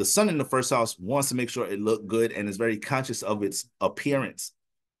now the sun in the first house wants to make sure it look good and is very conscious of its appearance.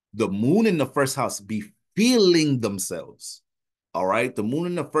 The moon in the first house be feeling themselves. All right. The moon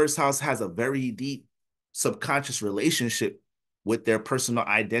in the first house has a very deep subconscious relationship with their personal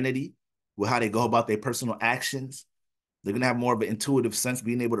identity, with how they go about their personal actions. They're going to have more of an intuitive sense,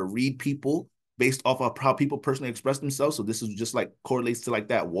 being able to read people based off of how people personally express themselves. So this is just like correlates to like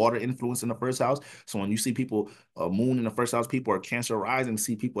that water influence in the first house. So when you see people, moon in the first house, people are Cancer rising,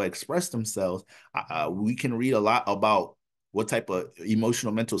 see people express themselves. We can read a lot about what type of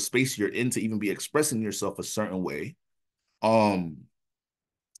emotional mental space you're in to even be expressing yourself a certain way.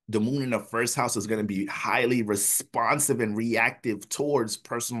 The moon in the first house is going to be highly responsive and reactive towards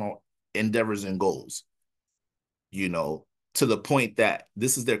personal endeavors and goals, to the point that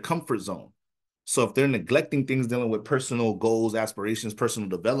this is their comfort zone. So if they're neglecting things dealing with personal goals, aspirations, personal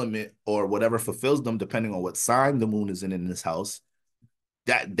development, or whatever fulfills them, depending on what sign the moon is in this house,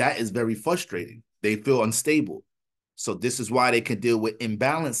 that is very frustrating. They feel unstable. So this is why they can deal with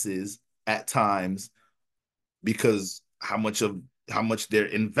imbalances at times, because how much they're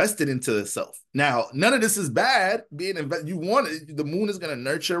invested into self. Now, none of this is bad. Being invested, you want it. The moon is going to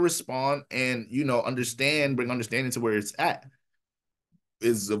nurture, respond, and understand, bring understanding to where it's at.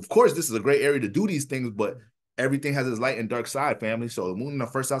 Is of course this is a great area to do these things, but everything has its light and dark side, family. So the moon in the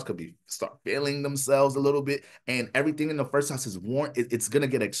first house could be start feeling themselves a little bit, and everything in the first house is warned. It's gonna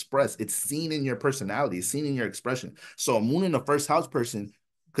get expressed. It's seen in your personality. It's seen in your expression. So a moon in the first house person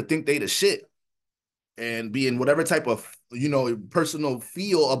could think they the shit and be in whatever type of personal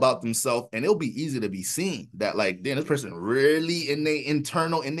feel about themselves, and it'll be easy to be seen that like, damn, this person really in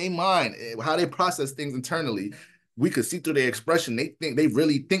their mind, how they process things internally. We could see through their expression. They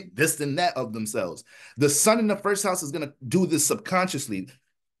really think this and that of themselves. The sun in the first house is gonna do this subconsciously.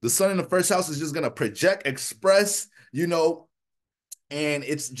 The sun in the first house is just gonna project, express, and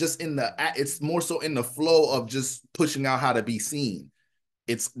it's more so in the flow of just pushing out how to be seen.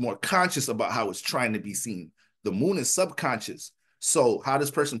 It's more conscious about how it's trying to be seen. The moon is subconscious. So how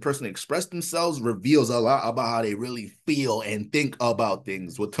this person personally express themselves reveals a lot about how they really feel and think about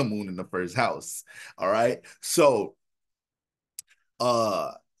things with the moon in the first house. All right.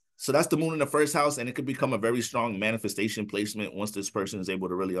 Uh, so that's the moon in the first house, and it could become a very strong manifestation placement once this person is able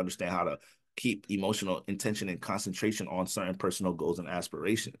to really understand how to keep emotional intention and concentration on certain personal goals and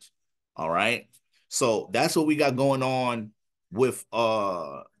aspirations. All right. So that's what we got going on with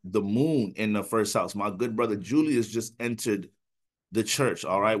the moon in the first house. My good brother Julius just entered the church.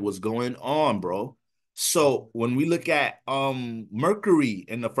 All right, what's going on, bro? So when we look at Mercury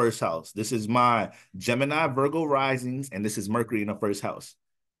in the first house, this is my Gemini Virgo risings, and this is Mercury in the first house.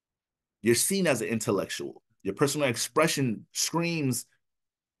 You're seen as an intellectual. Your personal expression screams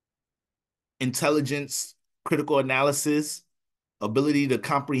intelligence, critical analysis, ability to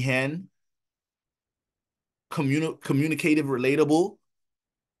comprehend, communicative, relatable.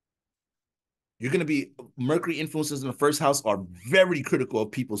 You're going to be Mercury influences in the first house are very critical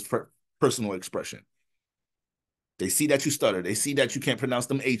of people's personal expression. They see that you stutter. They see that you can't pronounce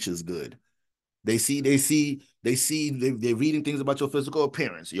them H's good. They're reading things about your physical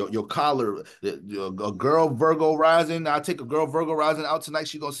appearance, your collar, a girl Virgo rising. I'll take a girl Virgo rising out tonight.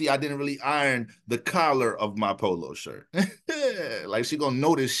 She gonna see I didn't really iron the collar of my polo shirt. Like she gonna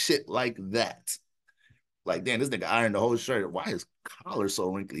notice shit like that. Like, damn, this nigga ironed the whole shirt. Why is collar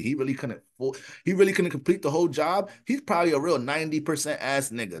so wrinkly? He really couldn't complete the whole job. He's probably a real 90% ass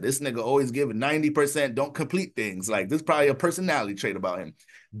nigga. This nigga always giving 90%, don't complete things. Like, this is probably a personality trait about him.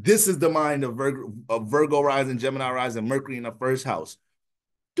 This is the mind of Virgo rising, Gemini rising, Mercury in the first house.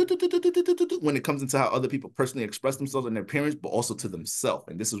 When it comes into how other people personally express themselves in their appearance, but also to themselves.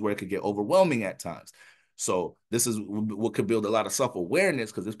 And this is where it could get overwhelming at times. So this is what could build a lot of self-awareness,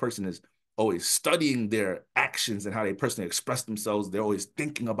 because this person is always studying their actions and how they personally express themselves. They're always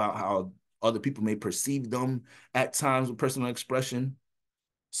thinking about how other people may perceive them at times with personal expression.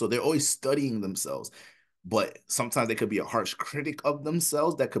 So they're always studying themselves. but sometimes they could be a harsh critic of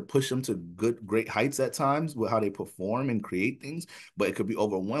themselves that could push them to great heights at times with how they perform and create things, but it could be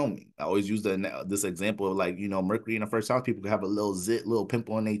overwhelming. I always use this example of, like, Mercury in the first house, people could have a little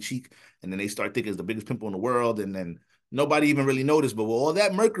pimple on their cheek, and then they start thinking it's the biggest pimple in the world, and then nobody even really noticed. But with all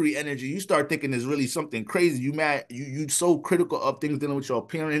that Mercury energy, you start thinking is really something crazy. You so critical of things dealing with your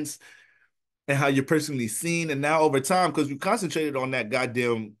appearance and how you're personally seen. And now over time, because you concentrated on that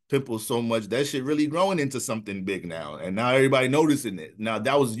goddamn pimple so much, that shit really growing into something big now. And now everybody noticing it. Now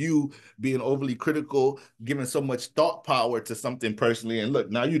that was you being overly critical, giving so much thought power to something personally. And look,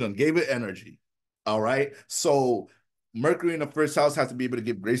 now you done gave it energy. All right. So Mercury in the first house has to be able to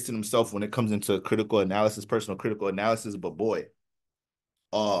give grace to himself when it comes into critical analysis, personal critical analysis. But boy,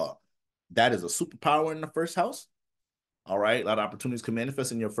 uh, that is a superpower in the first house. All right. A lot of opportunities can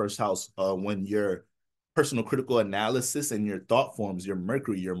manifest in your first house when your personal critical analysis and your thought forms, your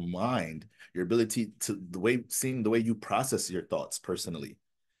Mercury, your mind, your ability to seeing the way you process your thoughts personally,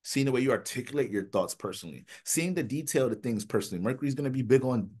 seeing the way you articulate your thoughts personally, seeing the detail of things personally. Mercury is going to be big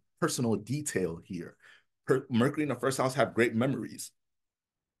on personal detail here. Mercury in the first house have great memories.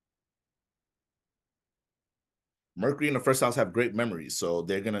 Mercury in the first house have great memories, so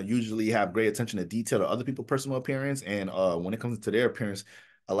they're gonna usually have great attention to detail to other people's personal appearance, and when it comes to their appearance,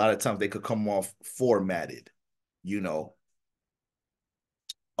 a lot of times they could come off formatted, you know.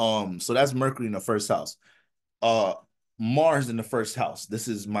 So that's Mercury in the first house. Uh, Mars in the first house. This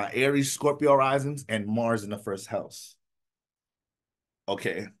is my Aries, Scorpio risings, and Mars in the first house.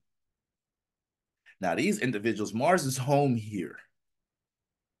 Okay, now these individuals, Mars is home here,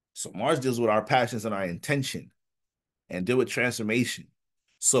 so Mars deals with our passions and our intention, and deal with transformation.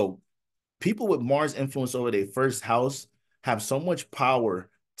 So people with Mars influence over their first house have so much power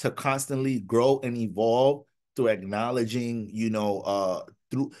to constantly grow and evolve through acknowledging,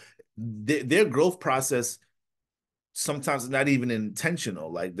 through their growth process. Sometimes it's not even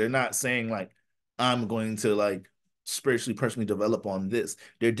intentional. Like, they're not saying, like, I'm going to, like, spiritually, personally develop on this.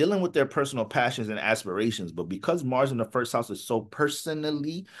 They're dealing with their personal passions and aspirations. But because Mars in the first house is so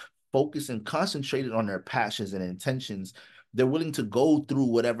personally focused and concentrated on their passions and intentions, they're willing to go through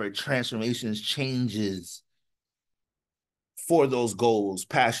whatever transformations, changes for those goals,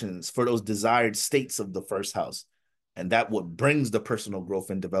 passions, for those desired states of the first house. And that what brings the personal growth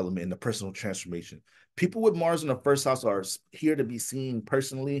and development and the personal transformation. People with Mars in the first house are here to be seen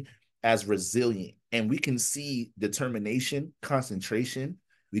personally as resilient. And we can see determination, concentration.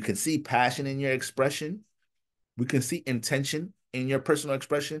 We can see passion in your expression. We can see intention in your personal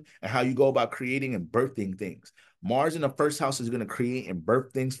expression and how you go about creating and birthing things. Mars in the first house is going to create and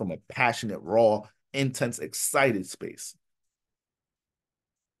birth things from a passionate, raw, intense, excited space.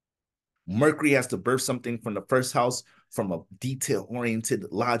 Mercury has to birth something from the first house from a detail oriented,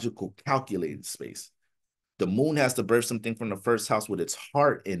 logical, calculated space. The moon has to birth something from the first house with its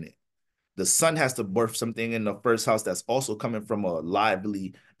heart in it. The sun has to birth something in the first house that's also coming from a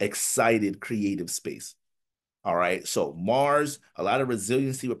lively, excited, creative space. All right. So Mars, a lot of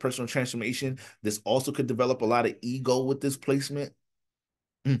resiliency with personal transformation. This also could develop a lot of ego with this placement.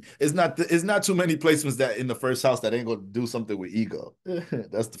 It's not too many placements that in the first house that ain't gonna do something with ego.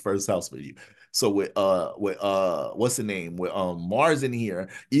 That's the first house for you. So with what's the name? With Mars in here,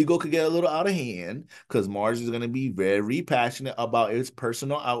 ego could get a little out of hand because Mars is gonna be very passionate about its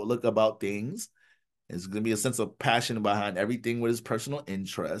personal outlook about things. It's gonna be a sense of passion behind everything with his personal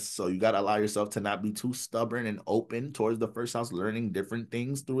interests. So you gotta allow yourself to not be too stubborn and open towards the first house, learning different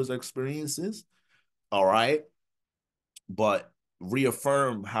things through his experiences. All right. But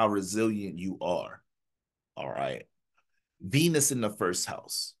reaffirm how resilient you are. All right. Venus in the first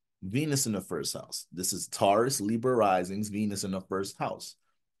house. Venus in the first house. This is Taurus, Libra risings, Venus in the first house.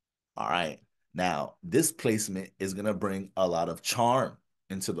 All right. Now, this placement is going to bring a lot of charm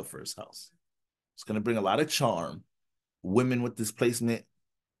into the first house. It's going to bring a lot of charm. Women with this placement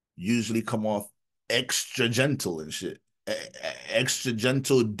usually come off extra gentle and shit. Extra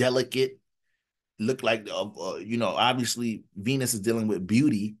gentle, delicate, look like obviously Venus is dealing with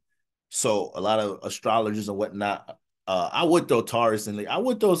beauty, so a lot of astrologers and whatnot. I would throw Taurus in there. I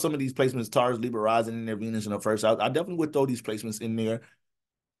would throw some of these placements, Taurus, Libra rising in their Venus in the first house. I definitely would throw these placements in there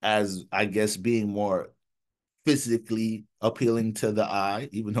as, I guess, being more physically appealing to the eye,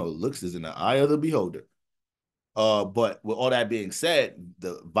 even though looks is in the eye of the beholder. But with all that being said,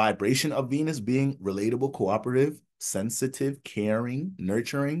 the vibration of Venus being relatable, cooperative, sensitive, caring,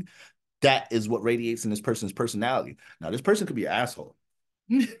 nurturing, that is what radiates in this person's personality. Now, this person could be an asshole.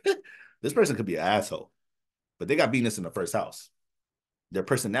 This person could be an asshole, but they got Venus in the first house. Their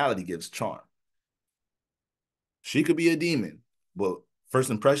personality gives charm. She could be a demon, but First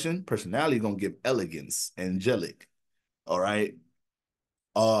impression, personality gonna give elegance, angelic. All right.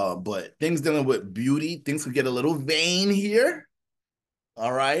 But things dealing with beauty, things could get a little vain here.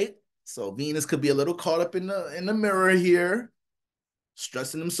 All right. So Venus could be a little caught up in the mirror here,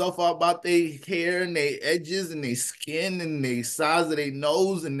 stressing himself out about their hair and their edges and their skin and the size of their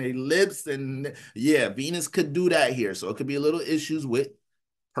nose and their lips. And yeah, Venus could do that here. So it could be a little issues with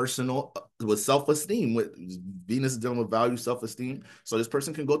personal with self-esteem. With Venus dealing with value, self-esteem. So this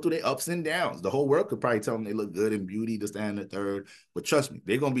person can go through their ups and downs. The whole world could probably tell them they look good in beauty, this, that, and the third. But trust me,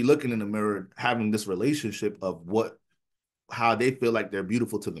 they're gonna be looking in the mirror, having this relationship of how they feel like they're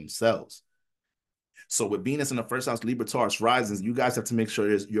beautiful to themselves. So with Venus in the first house, Libra, Taurus risings, you guys have to make sure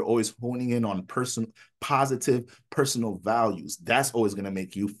you're always honing in on positive personal values. That's always going to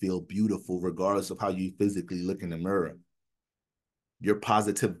make you feel beautiful, regardless of how you physically look in the mirror. Your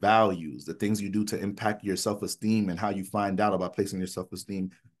positive values, the things you do to impact your self-esteem and how you find out about placing your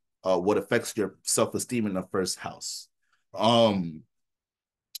self-esteem, what affects your self-esteem in the first house. But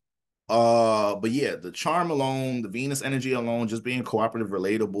yeah, the charm alone, the Venus energy alone, just being cooperative,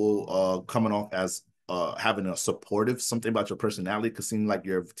 relatable, coming off as having a supportive, something about your personality could seem like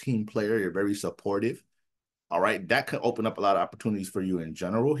you're a team player, you're very supportive. All right. That could open up a lot of opportunities for you in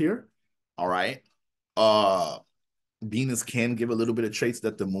general here. All right. Uh Venus can give a little bit of traits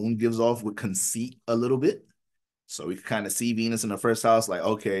that the moon gives off with conceit a little bit. So we can kind of see Venus in the first house, like,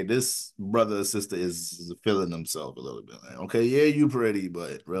 okay, this brother or sister is feeling themselves a little bit. Like, okay, yeah, you pretty,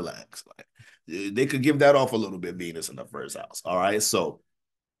 but relax. Like, they could give that off a little bit, Venus in the first house. All right. So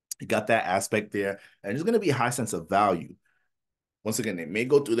you got that aspect there. And there's going to be a high sense of value. Once again, they may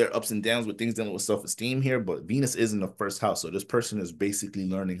go through their ups and downs with things dealing with self-esteem here, but Venus is in the first house. So this person is basically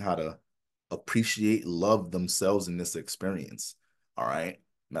learning how to appreciate, love themselves in this experience. All right.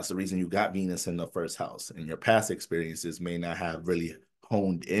 And that's the reason you got Venus in the first house. And your past experiences may not have really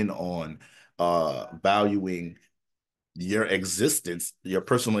honed in on valuing your existence, your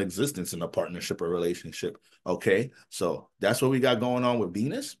personal existence in a partnership or relationship. Okay. So that's what we got going on with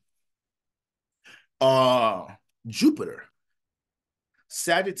Venus. Uh Jupiter.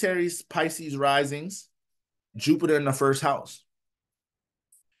 Sagittarius, Pisces risings, Jupiter in the first house.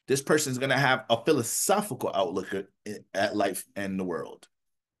 This person is going to have a philosophical outlook at life and the world.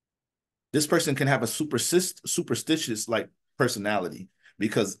 This person can have a superstitious like personality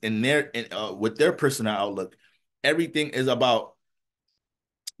because with their personal outlook, everything is about.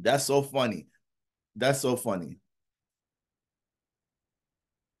 That's so funny. That's so funny.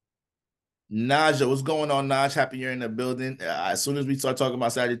 Naja, what's going on, Naj? Happy you're in the building. As soon as we start talking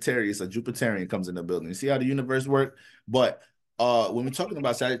about Sagittarius, a Jupiterian comes in the building. You see how the universe works? But when we're talking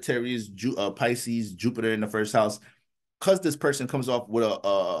about Sagittarius, Pisces, Jupiter in the first house, because this person comes off with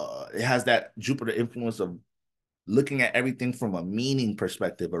it has that Jupiter influence of looking at everything from a meaning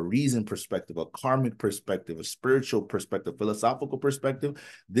perspective, a reason perspective, a karmic perspective, a spiritual perspective, philosophical perspective.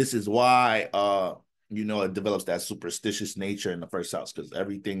 This is why it develops that superstitious nature in the first house, because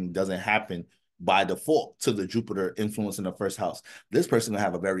everything doesn't happen by default to the Jupiter influence in the first house. This person will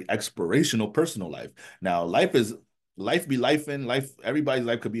have a very explorational personal life. Now, life be life in life. Everybody's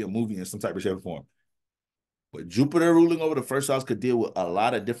life could be a movie in some type of shape or form. But Jupiter ruling over the first house could deal with a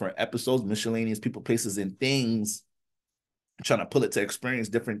lot of different episodes, miscellaneous people, places, and things, trying to pull it to experience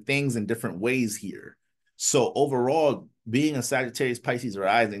different things in different ways here. So overall, being a Sagittarius, Pisces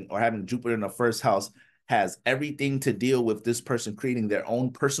rising, or having Jupiter in the first house has everything to deal with this person creating their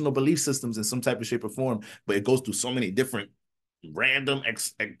own personal belief systems in some type of shape or form, but it goes through so many different random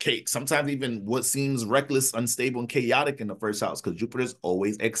sometimes even what seems reckless, unstable, and chaotic in the first house, because Jupiter's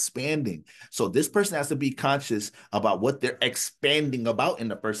always expanding. So this person has to be conscious about what they're expanding about in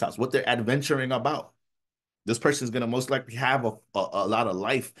the first house, what they're adventuring about. This person is going to most likely have a lot of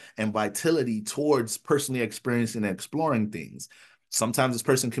life and vitality towards personally experiencing and exploring things. Sometimes this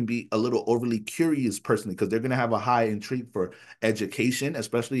person can be a little overly curious personally, because they're going to have a high intrigue for education,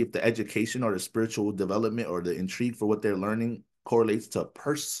 especially if the education or the spiritual development or the intrigue for what they're learning correlates to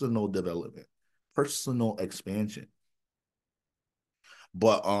personal development, personal expansion.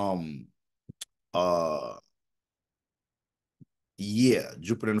 But yeah,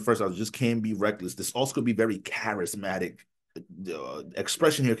 Jupiter in the first house just can be reckless. This also could be very charismatic. The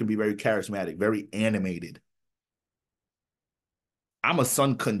expression here can be very charismatic, very animated. I'm a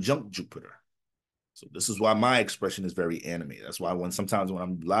Sun conjunct Jupiter. So this is why my expression is very animated. That's why sometimes when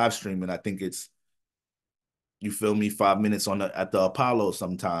I'm live streaming, I think it's, you feel me, 5 minutes at the Apollo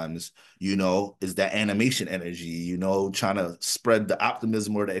sometimes, is that animation energy, trying to spread the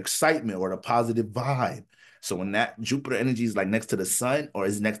optimism or the excitement or the positive vibe. So when that Jupiter energy is like next to the sun or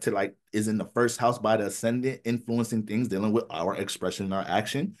is next to like is in the first house by the ascendant, influencing things, dealing with our expression and our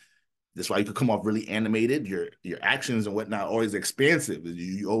action. That's why you could come off really animated. Your actions and whatnot are always expansive.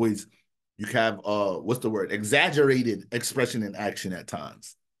 You always you have what's the word? Exaggerated expression and action at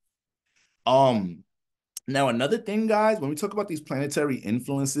times. Um Now another thing, guys, when we talk about these planetary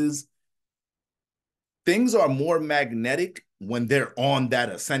influences, things are more magnetic when they're on that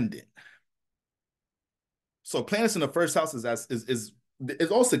ascendant. So planets in the first house is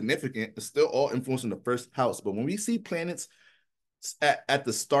all significant. It's still all influencing the first house. But when we see planets at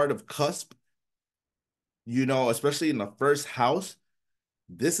the start of cusp, especially in the first house,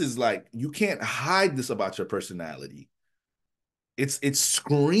 this is like you can't hide this about your personality. It's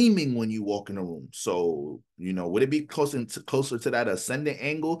screaming when you walk in a room. So, would it be closer to that ascendant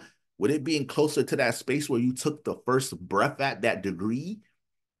angle? Would it be closer to that space where you took the first breath at that degree?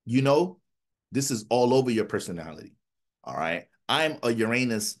 You know, this is all over your personality. All right. I'm a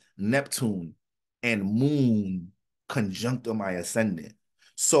Uranus, Neptune, and Moon conjunct on my ascendant.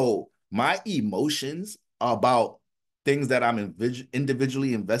 So my emotions about things that I'm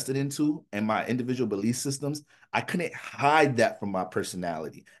individually invested into and my individual belief systems, I couldn't hide that from my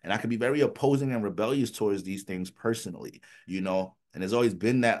personality. And I could be very opposing and rebellious towards these things personally, and it's always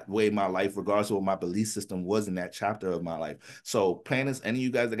been that way in my life, regardless of what my belief system was in that chapter of my life. So planets, any of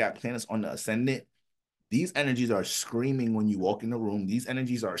you guys that got planets on the ascendant, these energies are screaming when you walk in the room. These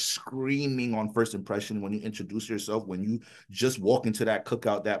energies are screaming on first impression when you introduce yourself, when you just walk into that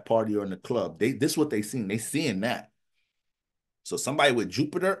cookout, that party, or in the club. This is what they seeing. They seeing that. So somebody with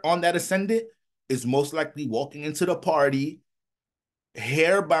Jupiter on that ascendant is most likely walking into the party,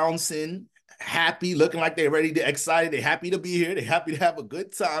 hair bouncing, happy, looking like they're ready to excited. They're happy to be here. They're happy to have a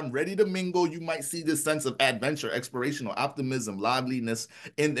good time, ready to mingle. You might see this sense of adventure, exploration, or optimism, liveliness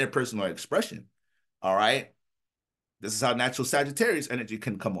in their personal expression. All right. This is how natural Sagittarius energy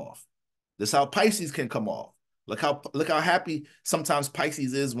can come off. This is how Pisces can come off. Look how happy sometimes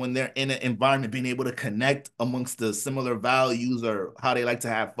Pisces is when they're in an environment, being able to connect amongst the similar values or how they like to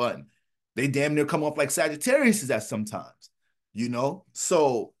have fun. They damn near come off like Sagittarius is at sometimes.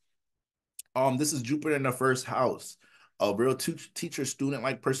 So this is Jupiter in the first house, a real teacher student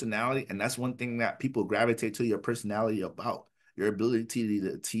like personality, and that's one thing that people gravitate to your personality about, your ability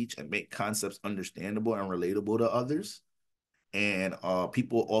to teach and make concepts understandable and relatable to others. And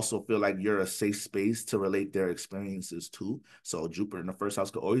people also feel like you're a safe space to relate their experiences to. So Jupiter in the first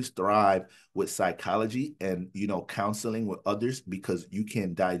house could always thrive with psychology and counseling with others because you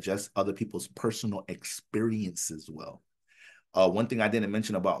can digest other people's personal experiences well. One thing I didn't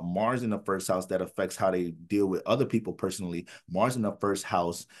mention about Mars in the first house that affects how they deal with other people personally. Mars in the first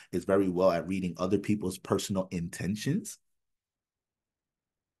house is very well at reading other people's personal intentions.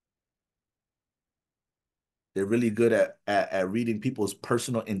 They're really good at reading people's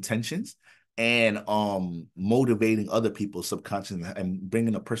personal intentions and motivating other people's subconscious and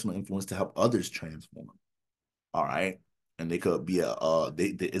bringing a personal influence to help others transform. All right. And they could be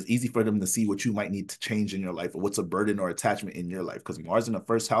it's easy for them to see what you might need to change in your life or what's a burden or attachment in your life. Because Mars in the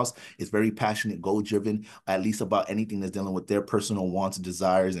first house is very passionate, goal driven, at least about anything that's dealing with their personal wants,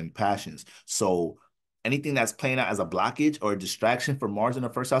 desires, and passions. So anything that's playing out as a blockage or a distraction for Mars in the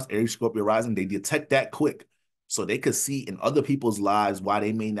first house, Aries, Scorpio rising, they detect that quick. So they could see in other people's lives why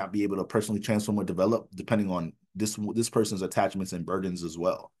they may not be able to personally transform or develop, depending on this person's attachments and burdens as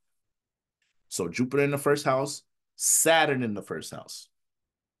well. So Jupiter in the first house, Saturn in the first house.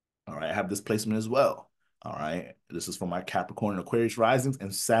 All right, I have this placement as well. All right, this is for my Capricorn and Aquarius risings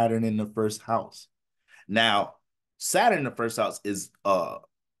and Saturn in the first house. Now, Saturn in the first house is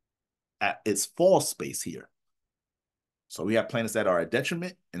at its fall space here. So we have planets that are a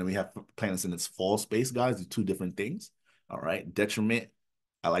detriment, and then we have planets in its fall space, guys. These two different things. All right, detriment.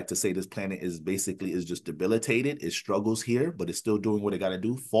 I like to say this planet is just debilitated. It struggles here, but it's still doing what it got to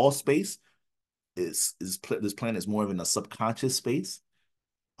do. Fall space this planet is more of in a subconscious space.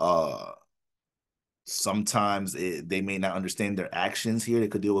 Uh, Sometimes they may not understand their actions here. They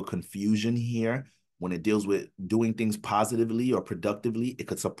could deal with confusion here. When it deals with doing things positively or productively, it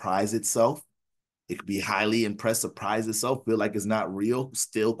could surprise itself. It could be highly impressed, surprise itself, feel like it's not real,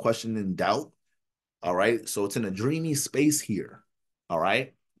 still question and doubt. All right. So it's in a dreamy space here. All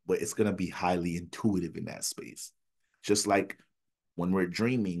right. But it's going to be highly intuitive in that space. Just like when we're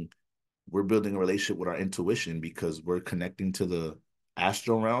dreaming, we're building a relationship with our intuition because we're connecting to the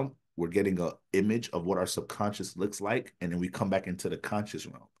astral realm. We're getting an image of what our subconscious looks like, and then we come back into the conscious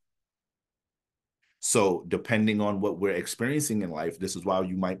realm. So depending on what we're experiencing in life, this is why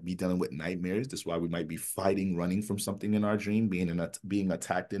you might be dealing with nightmares. This is why we might be fighting, running from something in our dream, being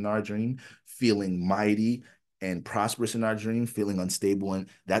attacked in our dream, feeling mighty and prosperous in our dream, feeling unstable, and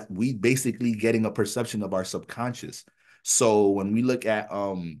that we basically getting a perception of our subconscious. So when we look at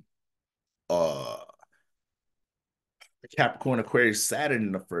uh Capricorn, Aquarius, Saturn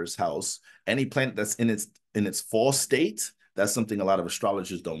in the first house, any planet that's in its fall state, that's something a lot of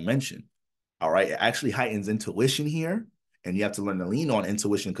astrologers don't mention. All right. It actually heightens intuition here. And you have to learn to lean on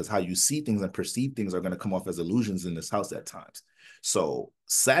intuition because how you see things and perceive things are going to come off as illusions in this house at times. So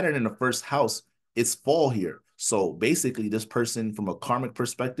Saturn in the first house, it's fall here. So basically, this person from a karmic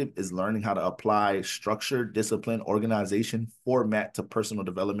perspective is learning how to apply structure, discipline, organization, format to personal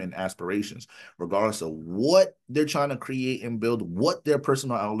development and aspirations, regardless of what they're trying to create and build, what their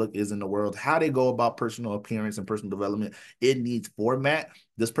personal outlook is in the world, how they go about personal appearance and personal development. It needs format.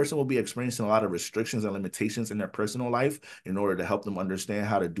 This person will be experiencing a lot of restrictions and limitations in their personal life in order to help them understand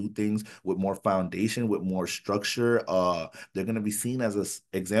how to do things with more foundation, with more structure. They're going to be seen as an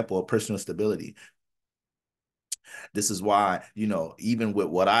example of personal stability. This is why, even with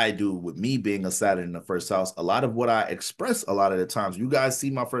what I do, with me being a Saturn in the first house, a lot of what I express a lot of the times, you guys see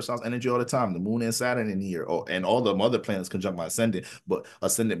my first house energy all the time, the moon and Saturn in here, and all the other planets conjunct my ascendant. But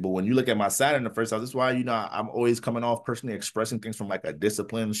when you look at my Saturn in the first house, this is why, I'm always coming off personally expressing things from like a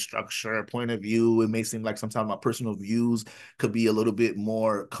discipline, structure point of view. It may seem like sometimes my personal views could be a little bit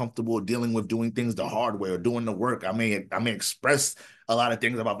more comfortable dealing with doing things the hard way or doing the work. I may express a lot of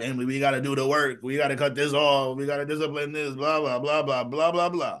things about family. We got to do the work. We got to cut this off. We got to discipline this, blah, blah, blah, blah, blah, blah,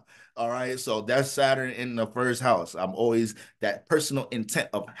 blah. All right. So that's Saturn in the first house. I'm always that personal intent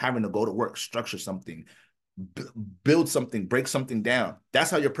of having to go to work, structure something, build something, break something down.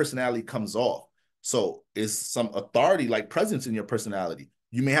 That's how your personality comes off. So it's some authority like presence in your personality.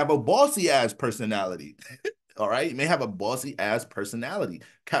 You may have a bossy ass personality. All right. You may have a bossy ass personality.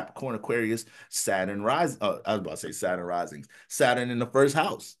 Capricorn, Aquarius, Saturn rise. I was about to say Saturn risings. Saturn in the first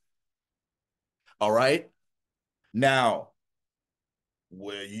house. All right. Now,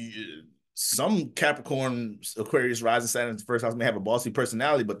 where some Capricorn, Aquarius, rising Saturn in the first house may have a bossy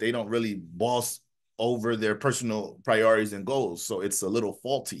personality, but they don't really boss over their personal priorities and goals. So it's a little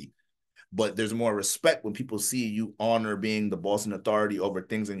faulty. But there's more respect when people see you honor being the boss and authority over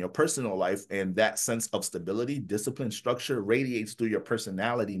things in your personal life, and that sense of stability, discipline, structure radiates through your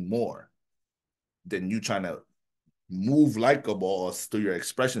personality more than you trying to move like a boss through your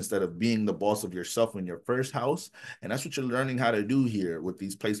expression instead of being the boss of yourself in your first house. And that's what you're learning how to do here with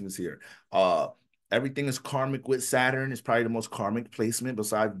these placements here. Everything is karmic with Saturn. It's probably the most karmic placement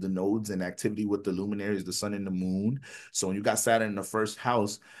besides the nodes and activity with the luminaries, the sun and the moon. So when you got Saturn in the first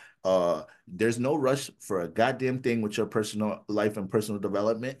house, there's no rush for a goddamn thing with your personal life and personal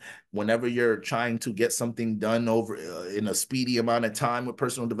development. Whenever you're trying to get something done over in a speedy amount of time with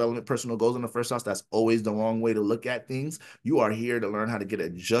personal development, personal goals in the first house, that's always the wrong way to look at things. You are here to learn how to get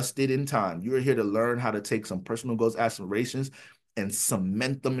adjusted in time. You are here to learn how to take some personal goals, aspirations, and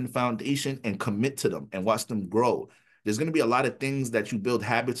cement them in foundation and commit to them and watch them grow. There's going to be a lot of things that you build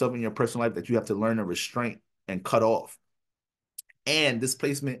habits of in your personal life that you have to learn to restrain and cut off. And this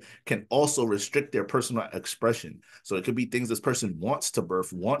placement can also restrict their personal expression. So it could be things this person wants to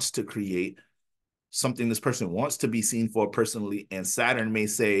birth, wants to create, something this person wants to be seen for personally. And Saturn may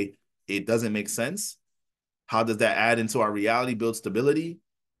say, it doesn't make sense. How does that add into our reality, build stability?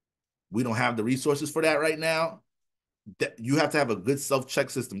 We don't have the resources for that right now. You have to have a good self-check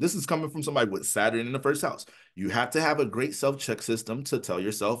system. This is coming from somebody with Saturn in the first house. You have to have a great self-check system to tell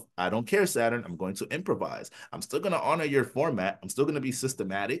yourself, I don't care, Saturn. I'm going to improvise. I'm still going to honor your format. I'm still going to be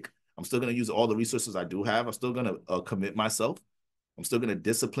systematic. I'm still going to use all the resources I do have. I'm still going to commit myself. I'm still going to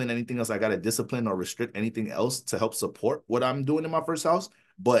discipline anything else I got to discipline or restrict anything else to help support what I'm doing in my first house.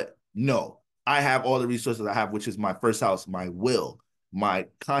 But no, I have all the resources I have, which is my first house, my will, my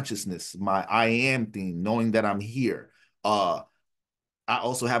consciousness, my I am theme, knowing that I'm here. uh I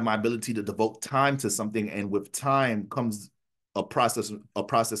also have my ability to devote time to something, and with time comes a process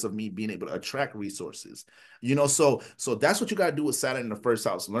of me being able to attract resources. So that's what you got to do with Saturn in the first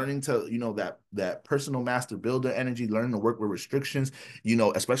house, learning to, that personal master builder energy, learning to work with restrictions,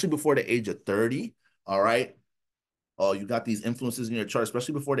 especially before the age of 30. All right. Oh, you got these influences in your chart,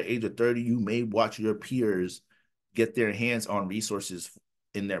 especially before the age of 30. You may watch your peers get their hands on resources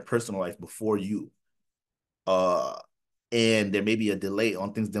in their personal life before you. Uh, and there may be a delay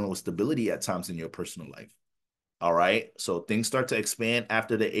on things dealing with stability at times in your personal life. All right. So things start to expand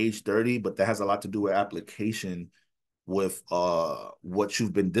after the age 30, but that has a lot to do with application with what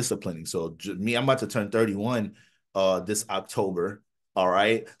you've been disciplining. So me, I'm about to turn 31 this October. All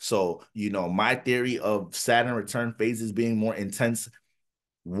right. So, my theory of Saturn return phases being more intense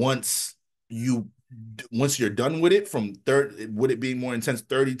once you once you're done with it from third, would it be more intense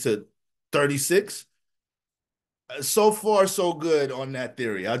 30 to 36? So far, so good on that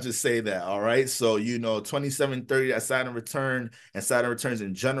theory. I'll just say that. All right. So, 2730, that Saturn return and Saturn returns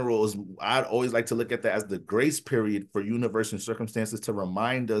in general is, I'd always like to look at that as the grace period for universe and circumstances to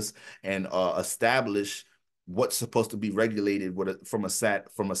remind us and establish what's supposed to be regulated from a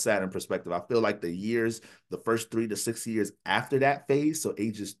Saturn perspective. I feel like the first 3 to 6 years after that phase, so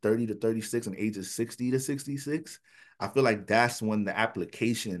ages 30 to 36 and ages 60 to 66, I feel like that's when the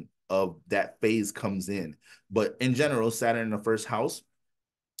application of that phase comes in. But in general, Saturn in the first house,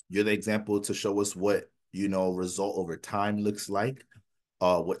 you're the example to show us what, result over time looks like,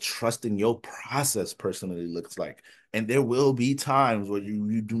 what trusting your process personally looks like. And there will be times where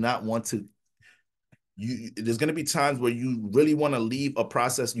you do not want to there's going to be times where you really want to leave a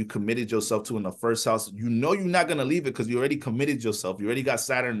process you committed yourself to in the first house. You're not going to leave it because you already committed yourself. You already got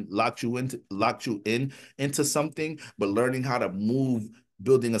Saturn locked you in into something, but learning how to move,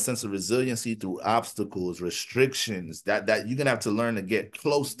 building a sense of resiliency through obstacles, restrictions, that you're going to have to learn to get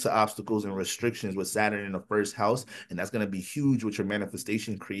close to obstacles and restrictions with Saturn in the first house. And that's going to be huge with your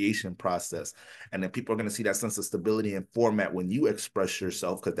manifestation creation process. And then people are going to see that sense of stability and format when you express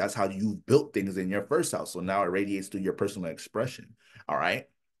yourself, because that's how you've built things in your first house. So now it radiates through your personal expression. All right.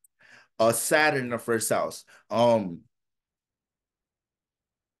 Saturn in the first house.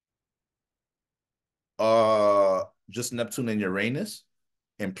 Just Neptune and Uranus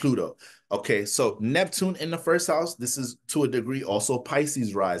and Pluto. Okay, so Neptune in the first house, this is to a degree also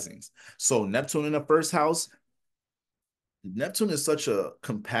Pisces risings. So Neptune in the first house, Neptune is such a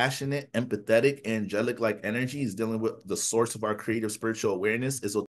compassionate, empathetic, angelic like energy. Is dealing with the source of our creative spiritual awareness. Is